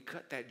happened when we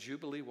cut that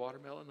Jubilee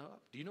watermelon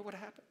up? Do you know what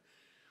happened?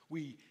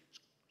 We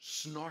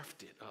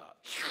snarfed it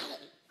up.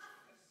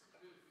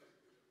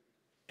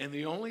 And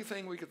the only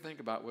thing we could think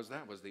about was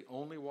that was the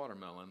only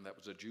watermelon that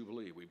was a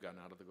Jubilee we've gotten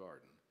out of the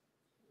garden.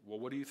 Well,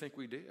 what do you think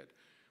we did?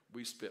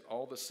 We spit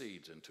all the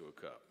seeds into a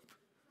cup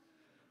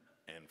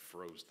and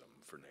froze them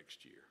for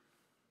next year.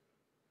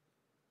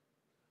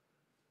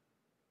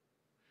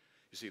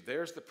 You see,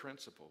 there's the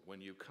principle.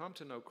 When you come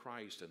to know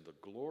Christ and the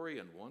glory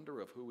and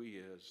wonder of who he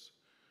is,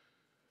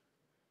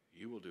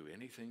 you will do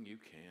anything you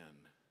can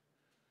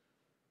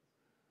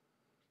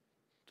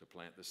to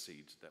plant the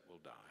seeds that will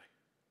die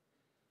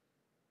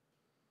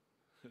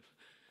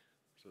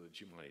so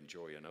that you might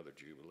enjoy another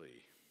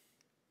Jubilee.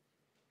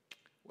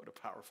 What a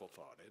powerful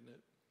thought, isn't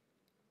it?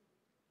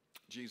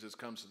 Jesus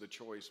comes to the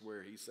choice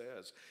where he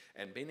says,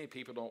 and many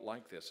people don't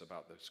like this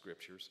about the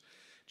scriptures,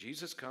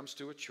 Jesus comes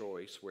to a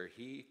choice where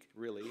he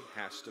really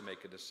has to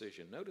make a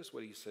decision. Notice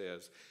what he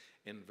says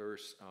in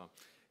verse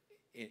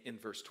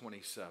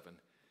 27.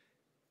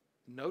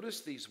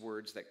 Notice these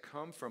words that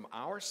come from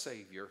our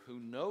Savior who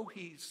know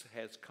he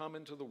has come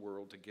into the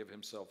world to give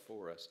himself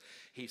for us.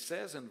 He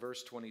says in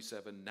verse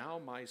 27, now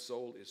my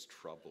soul is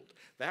troubled.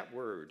 That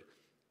word,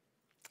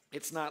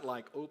 it's not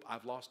like, oh,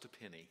 I've lost a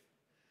penny.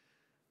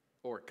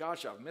 Or,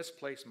 gosh, I've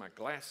misplaced my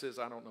glasses.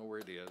 I don't know where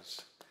it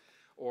is.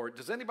 Or,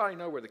 does anybody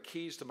know where the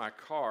keys to my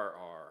car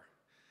are?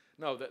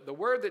 No, the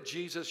word that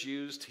Jesus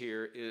used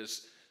here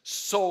is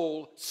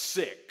soul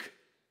sick.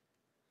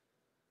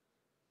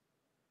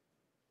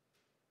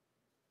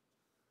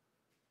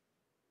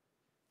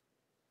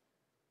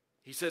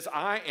 He says,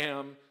 I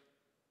am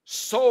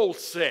soul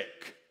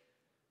sick.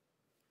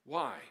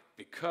 Why?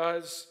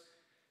 Because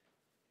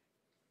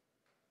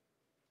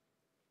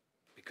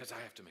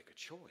I have to make a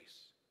choice.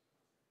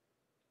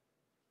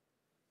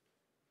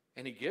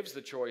 And he gives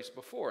the choice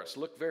before us.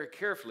 Look very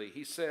carefully.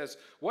 He says,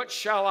 what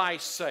shall I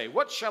say?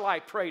 What shall I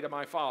pray to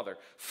my Father?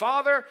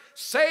 Father,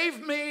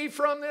 save me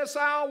from this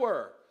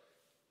hour.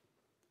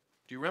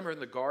 Do you remember in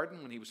the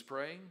garden when he was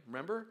praying?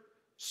 Remember?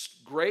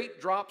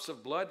 Great drops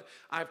of blood.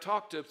 I've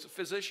talked to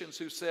physicians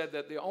who said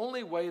that the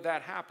only way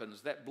that happens,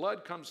 that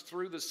blood comes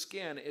through the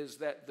skin, is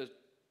that the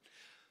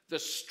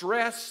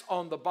stress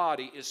on the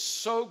body is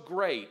so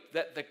great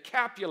that the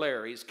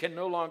capillaries can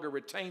no longer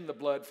retain the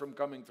blood from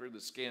coming through the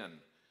skin.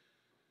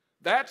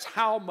 That's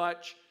how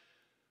much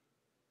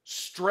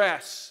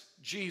stress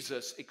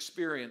Jesus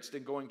experienced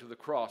in going to the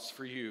cross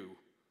for you.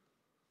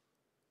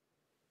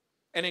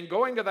 And in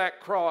going to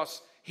that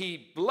cross,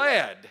 he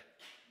bled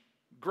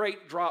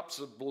great drops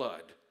of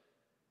blood.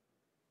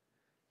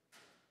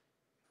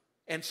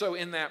 And so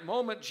in that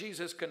moment,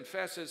 Jesus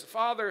confesses,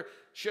 Father,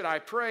 should I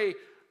pray,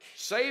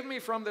 save me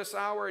from this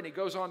hour? And he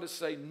goes on to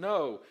say,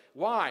 no.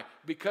 Why?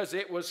 Because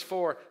it was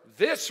for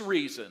this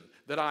reason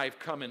that I've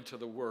come into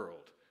the world.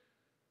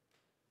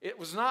 It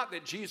was not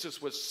that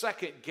Jesus was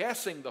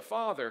second-guessing the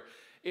Father.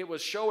 It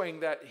was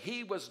showing that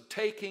he was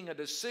taking a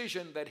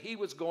decision that he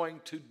was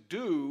going to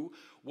do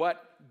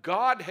what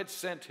God had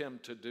sent him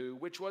to do,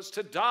 which was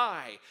to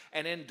die.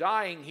 And in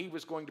dying, he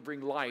was going to bring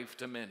life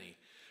to many.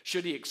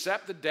 Should he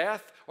accept the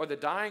death or the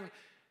dying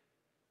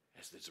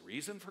as his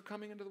reason for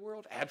coming into the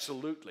world?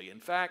 Absolutely.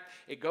 In fact,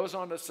 it goes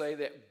on to say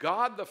that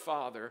God the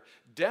Father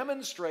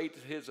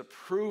demonstrated his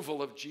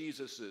approval of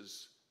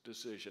Jesus'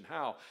 decision.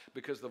 How?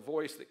 Because the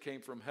voice that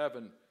came from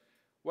heaven,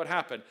 what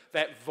happened?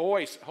 That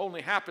voice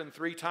only happened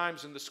 3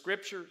 times in the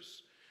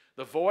scriptures.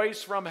 The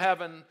voice from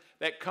heaven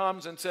that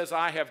comes and says,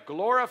 I have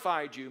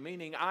glorified you,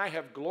 meaning I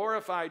have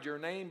glorified your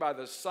name by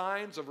the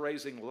signs of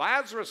raising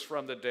Lazarus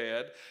from the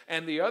dead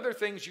and the other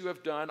things you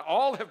have done.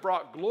 All have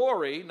brought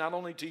glory, not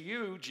only to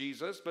you,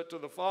 Jesus, but to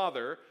the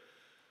Father.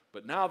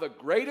 But now the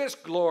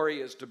greatest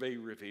glory is to be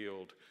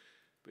revealed,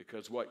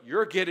 because what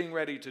you're getting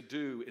ready to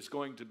do is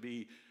going to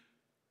be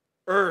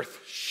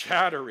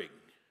earth-shattering,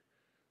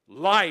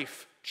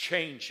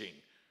 life-changing,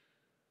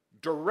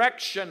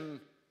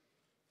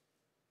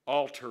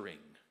 direction-altering.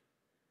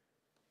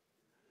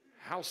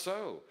 How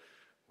so?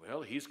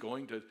 Well, he's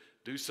going to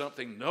do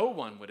something no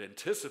one would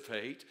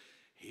anticipate.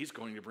 He's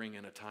going to bring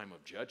in a time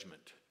of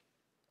judgment.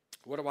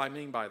 What do I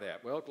mean by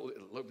that? Well,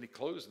 let me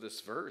close this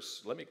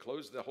verse. Let me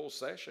close the whole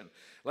session.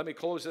 Let me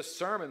close this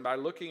sermon by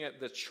looking at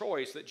the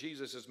choice that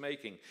Jesus is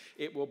making.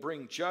 It will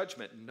bring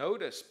judgment.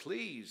 Notice,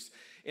 please,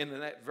 in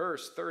that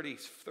verse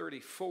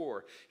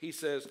 34, he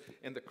says,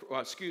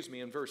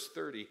 in verse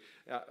 30,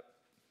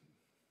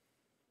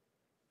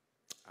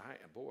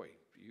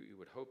 you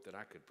would hope that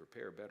I could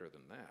prepare better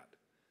than that.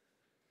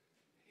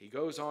 He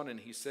goes on and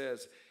he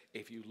says,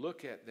 if you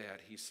look at that,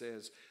 he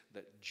says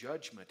that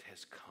judgment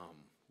has come.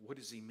 What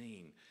does he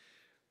mean?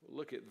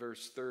 Look at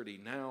verse 30.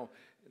 Now,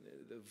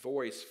 the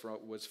voice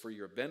was for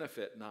your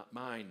benefit, not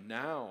mine.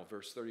 Now,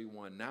 verse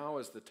 31, now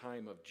is the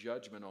time of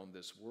judgment on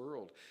this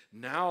world.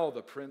 Now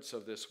the prince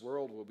of this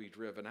world will be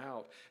driven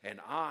out, and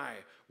I,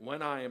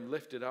 when I am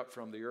lifted up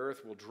from the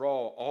earth, will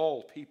draw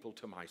all people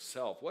to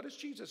myself. What is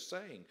Jesus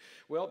saying?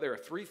 Well, there are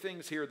three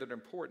things here that are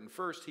important.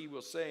 First, he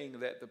was saying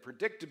that the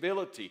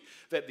predictability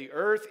that the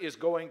earth is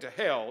going to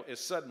hell is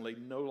suddenly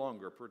no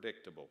longer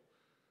predictable.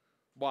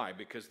 Why?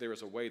 Because there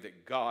is a way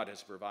that God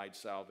has provided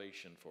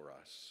salvation for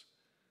us.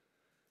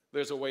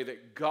 There's a way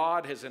that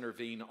God has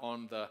intervened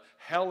on the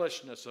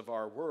hellishness of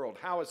our world.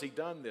 How has he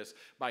done this?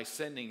 By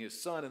sending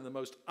his son in the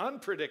most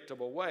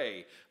unpredictable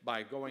way,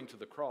 by going to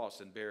the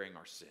cross and bearing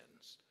our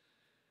sins.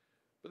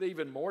 But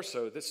even more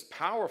so, this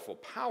powerful,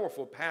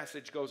 powerful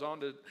passage goes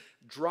on to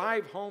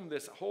drive home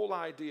this whole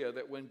idea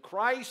that when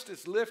Christ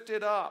is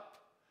lifted up,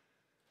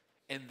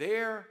 and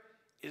there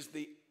is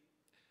the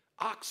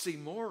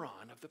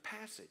oxymoron of the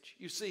passage.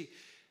 You see,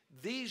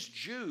 these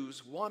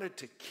Jews wanted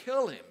to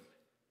kill him.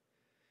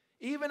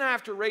 Even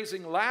after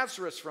raising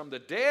Lazarus from the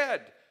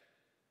dead,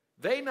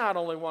 they not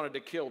only wanted to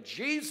kill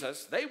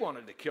Jesus, they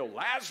wanted to kill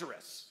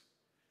Lazarus.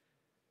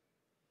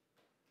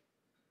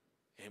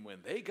 And when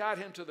they got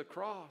him to the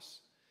cross,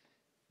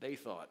 they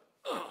thought,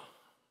 oh,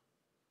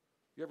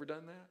 you ever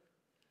done that?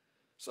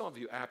 Some of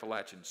you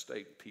Appalachian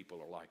State people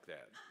are like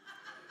that.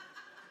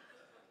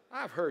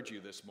 I've heard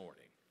you this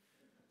morning.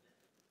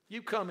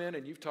 You've come in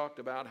and you've talked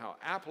about how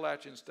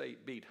Appalachian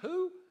State beat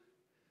who?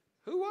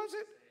 Who was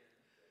it?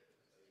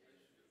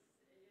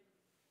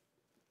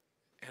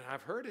 And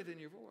I've heard it in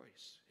your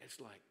voice. It's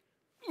like,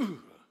 ugh. In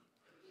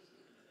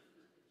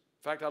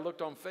fact, I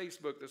looked on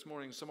Facebook this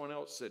morning and someone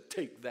else said,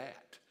 take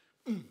that.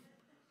 And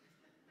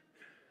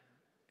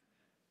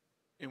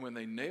when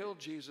they nailed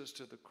Jesus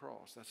to the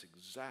cross, that's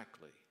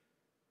exactly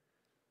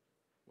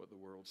what the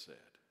world said.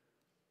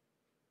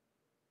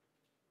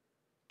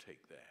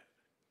 Take that,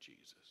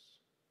 Jesus.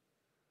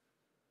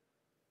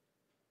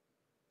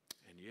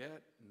 And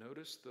yet,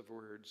 notice the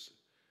words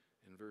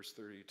in verse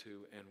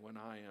 32, and when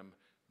I am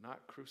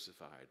not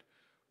crucified,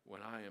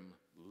 when I am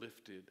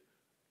lifted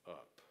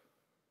up,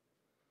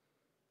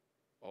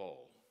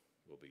 all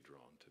will be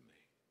drawn to me.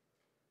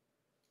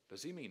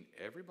 Does he mean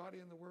everybody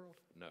in the world?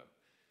 No.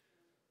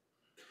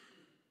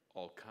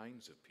 All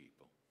kinds of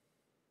people.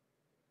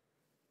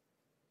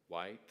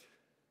 White,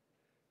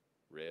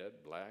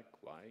 red, black,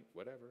 white,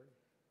 whatever.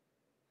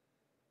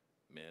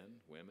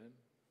 Men, women,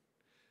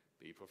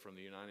 people from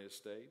the United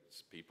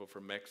States, people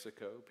from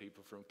Mexico,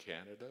 people from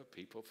Canada,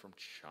 people from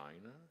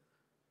China.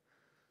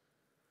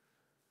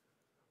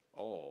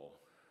 All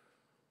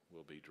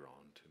will be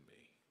drawn to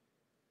me.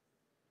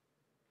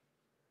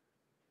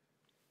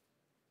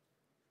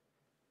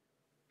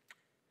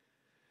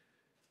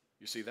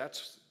 You see,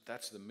 that's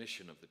the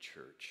mission of the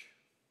church.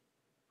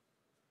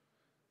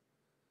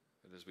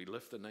 That as we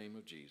lift the name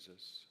of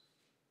Jesus,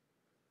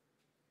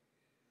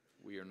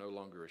 we are no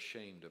longer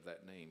ashamed of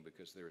that name,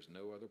 because there is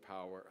no other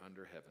power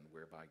under heaven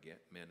whereby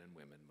men and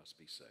women must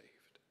be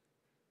saved.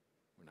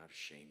 We're not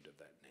ashamed of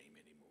that name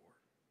anymore.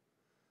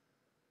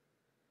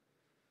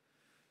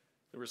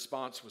 The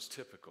response was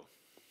typical.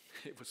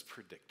 It was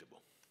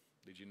predictable.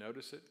 Did you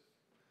notice it?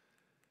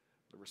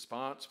 The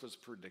response was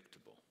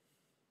predictable.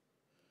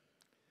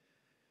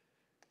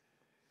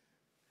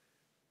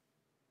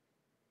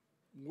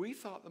 We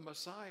thought the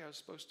Messiah was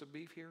supposed to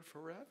be here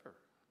forever.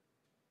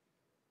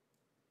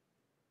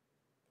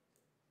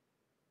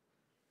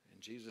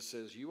 And Jesus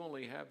says, you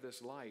only have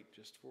this light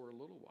just for a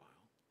little while.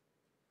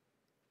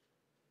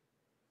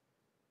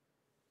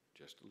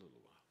 Just a little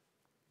while.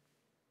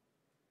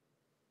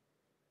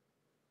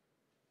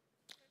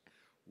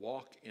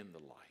 Walk in the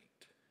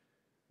light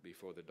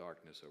before the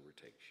darkness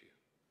overtakes you.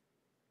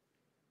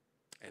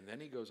 And then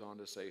he goes on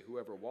to say,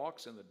 whoever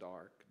walks in the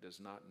dark does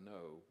not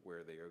know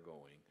where they are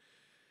going.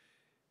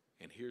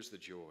 And here's the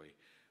joy.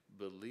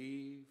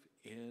 Believe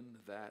in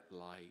that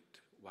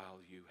light while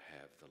you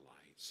have the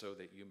light, so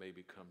that you may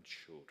become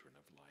children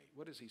of light.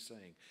 What is he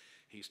saying?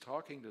 He's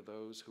talking to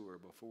those who are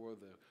before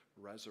the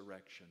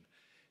resurrection,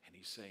 and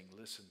he's saying,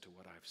 listen to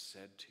what I've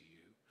said to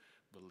you.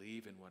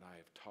 Believe in what I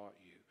have taught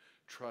you.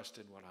 Trust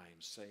in what I am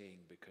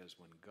saying, because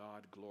when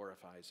God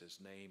glorifies his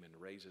name and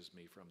raises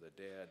me from the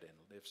dead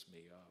and lifts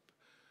me up,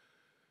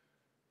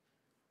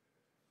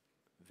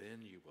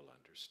 then you will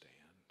understand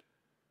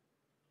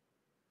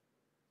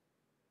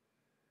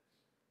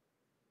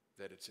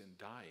that it's in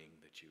dying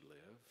that you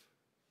live.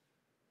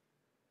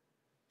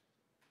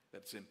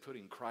 That's in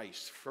putting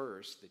Christ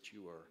first that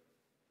you are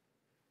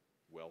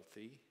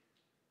wealthy.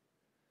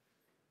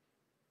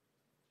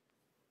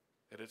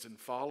 That it's in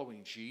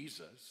following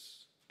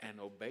Jesus and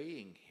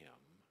obeying him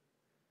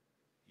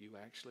you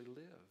actually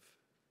live.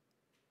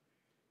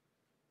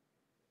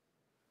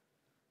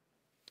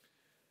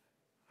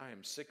 I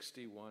am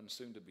 61,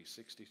 soon to be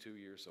 62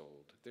 years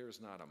old.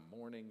 There's not a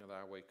morning that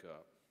I wake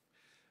up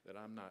that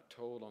I'm not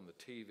told on the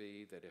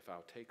TV that if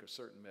I'll take a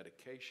certain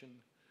medication,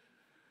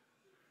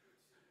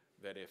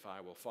 that if I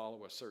will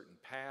follow a certain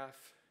path.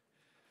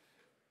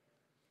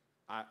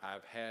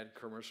 I've had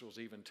commercials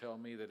even tell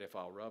me that if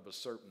I'll rub a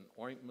certain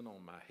ointment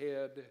on my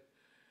head.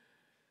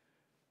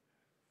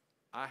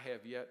 I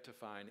have yet to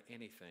find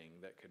anything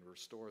that can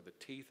restore the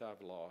teeth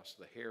I've lost,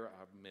 the hair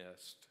I've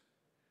missed,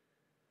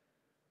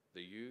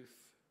 the youth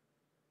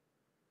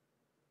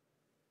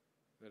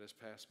that has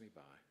passed me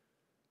by.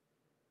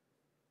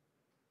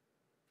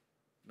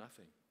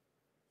 Nothing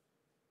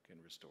can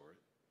restore it.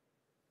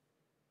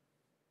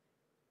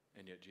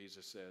 And yet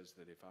Jesus says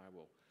that if I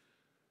will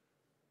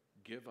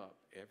give up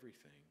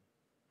everything,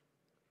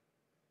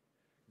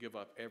 give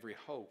up every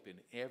hope in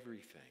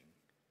everything,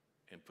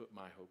 and put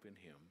my hope in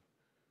him,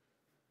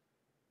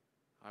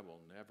 I will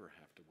never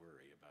have to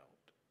worry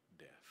about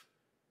death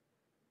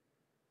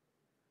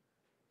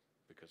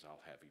because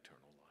I'll have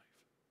eternal life.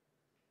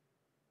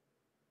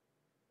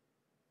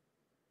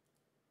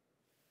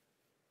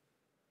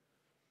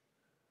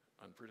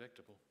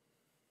 Unpredictable.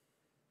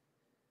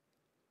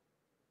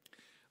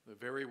 The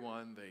very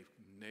one they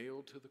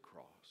nailed to the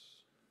cross,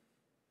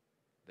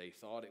 they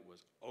thought it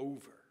was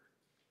over,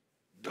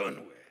 done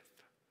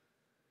with,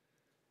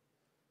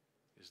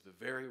 is the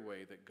very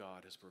way that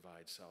God has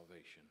provided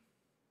salvation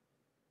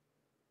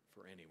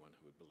for anyone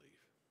who would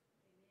believe.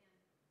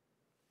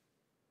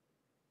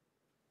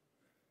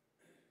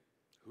 Amen.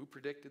 Who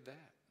predicted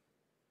that?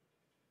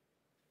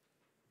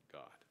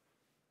 God.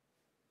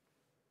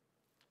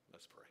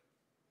 Let's pray.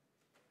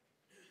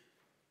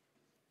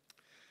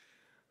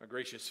 Our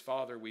gracious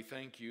Father, we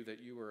thank you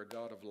that you are a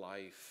God of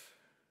life.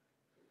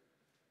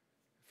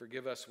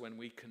 Forgive us when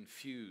we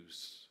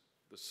confuse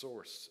the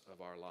source of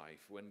our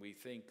life, when we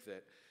think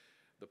that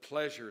the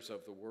pleasures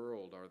of the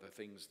world are the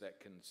things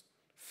that can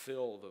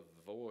fill the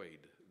void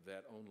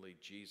that only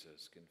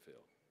Jesus can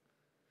fill.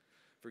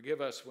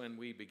 Forgive us when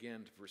we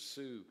begin to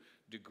pursue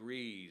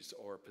degrees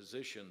or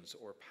positions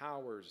or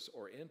powers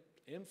or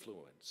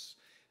influence,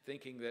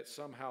 thinking that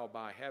somehow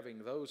by having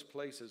those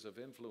places of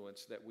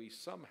influence that we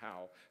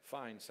somehow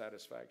find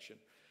satisfaction.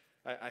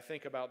 I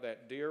think about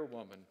that dear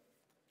woman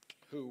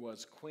who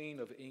was Queen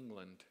of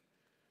England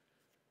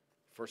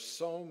for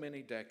so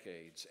many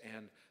decades,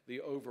 and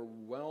the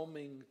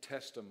overwhelming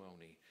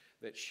testimony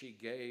that she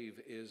gave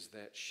is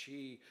that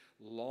she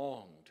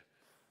longed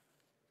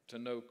to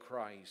know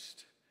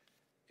Christ.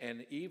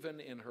 And even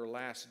in her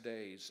last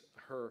days,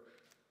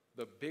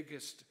 the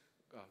biggest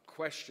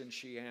question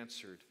she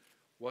answered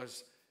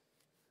was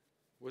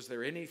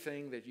there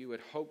anything that you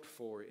had hoped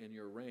for in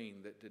your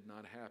reign that did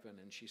not happen?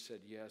 And she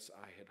said, yes,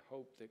 I had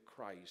hoped that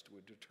Christ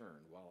would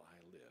return while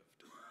I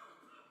lived.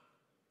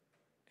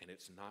 And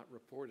it's not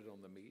reported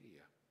on the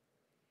media,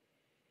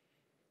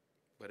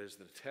 but is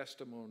the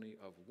testimony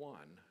of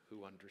one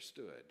who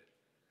understood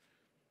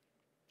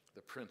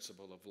the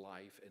principle of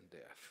life and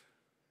death.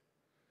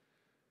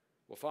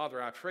 Well,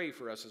 Father, I pray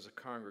for us as a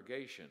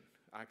congregation.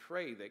 I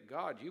pray that,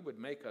 God, you would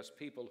make us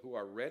people who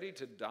are ready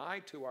to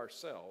die to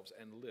ourselves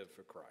and live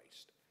for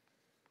Christ.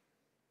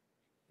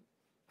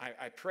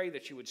 I pray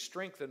that you would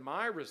strengthen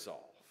my resolve,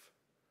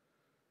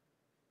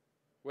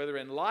 whether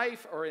in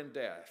life or in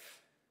death,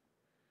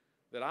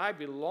 that I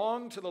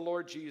belong to the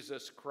Lord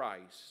Jesus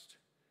Christ,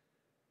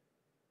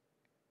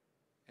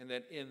 and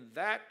that in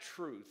that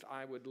truth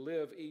I would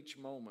live each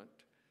moment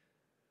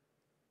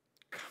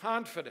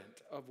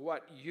confident of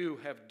what you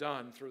have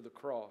done through the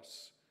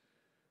cross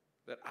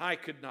that I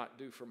could not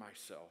do for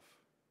myself.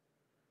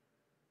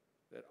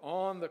 That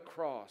on the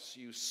cross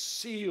you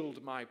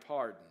sealed my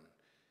pardon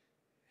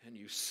and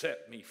you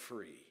set me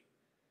free.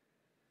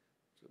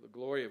 To the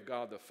glory of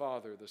God the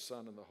Father, the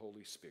Son, and the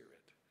Holy Spirit.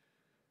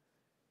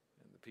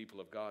 And the people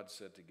of God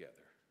said together,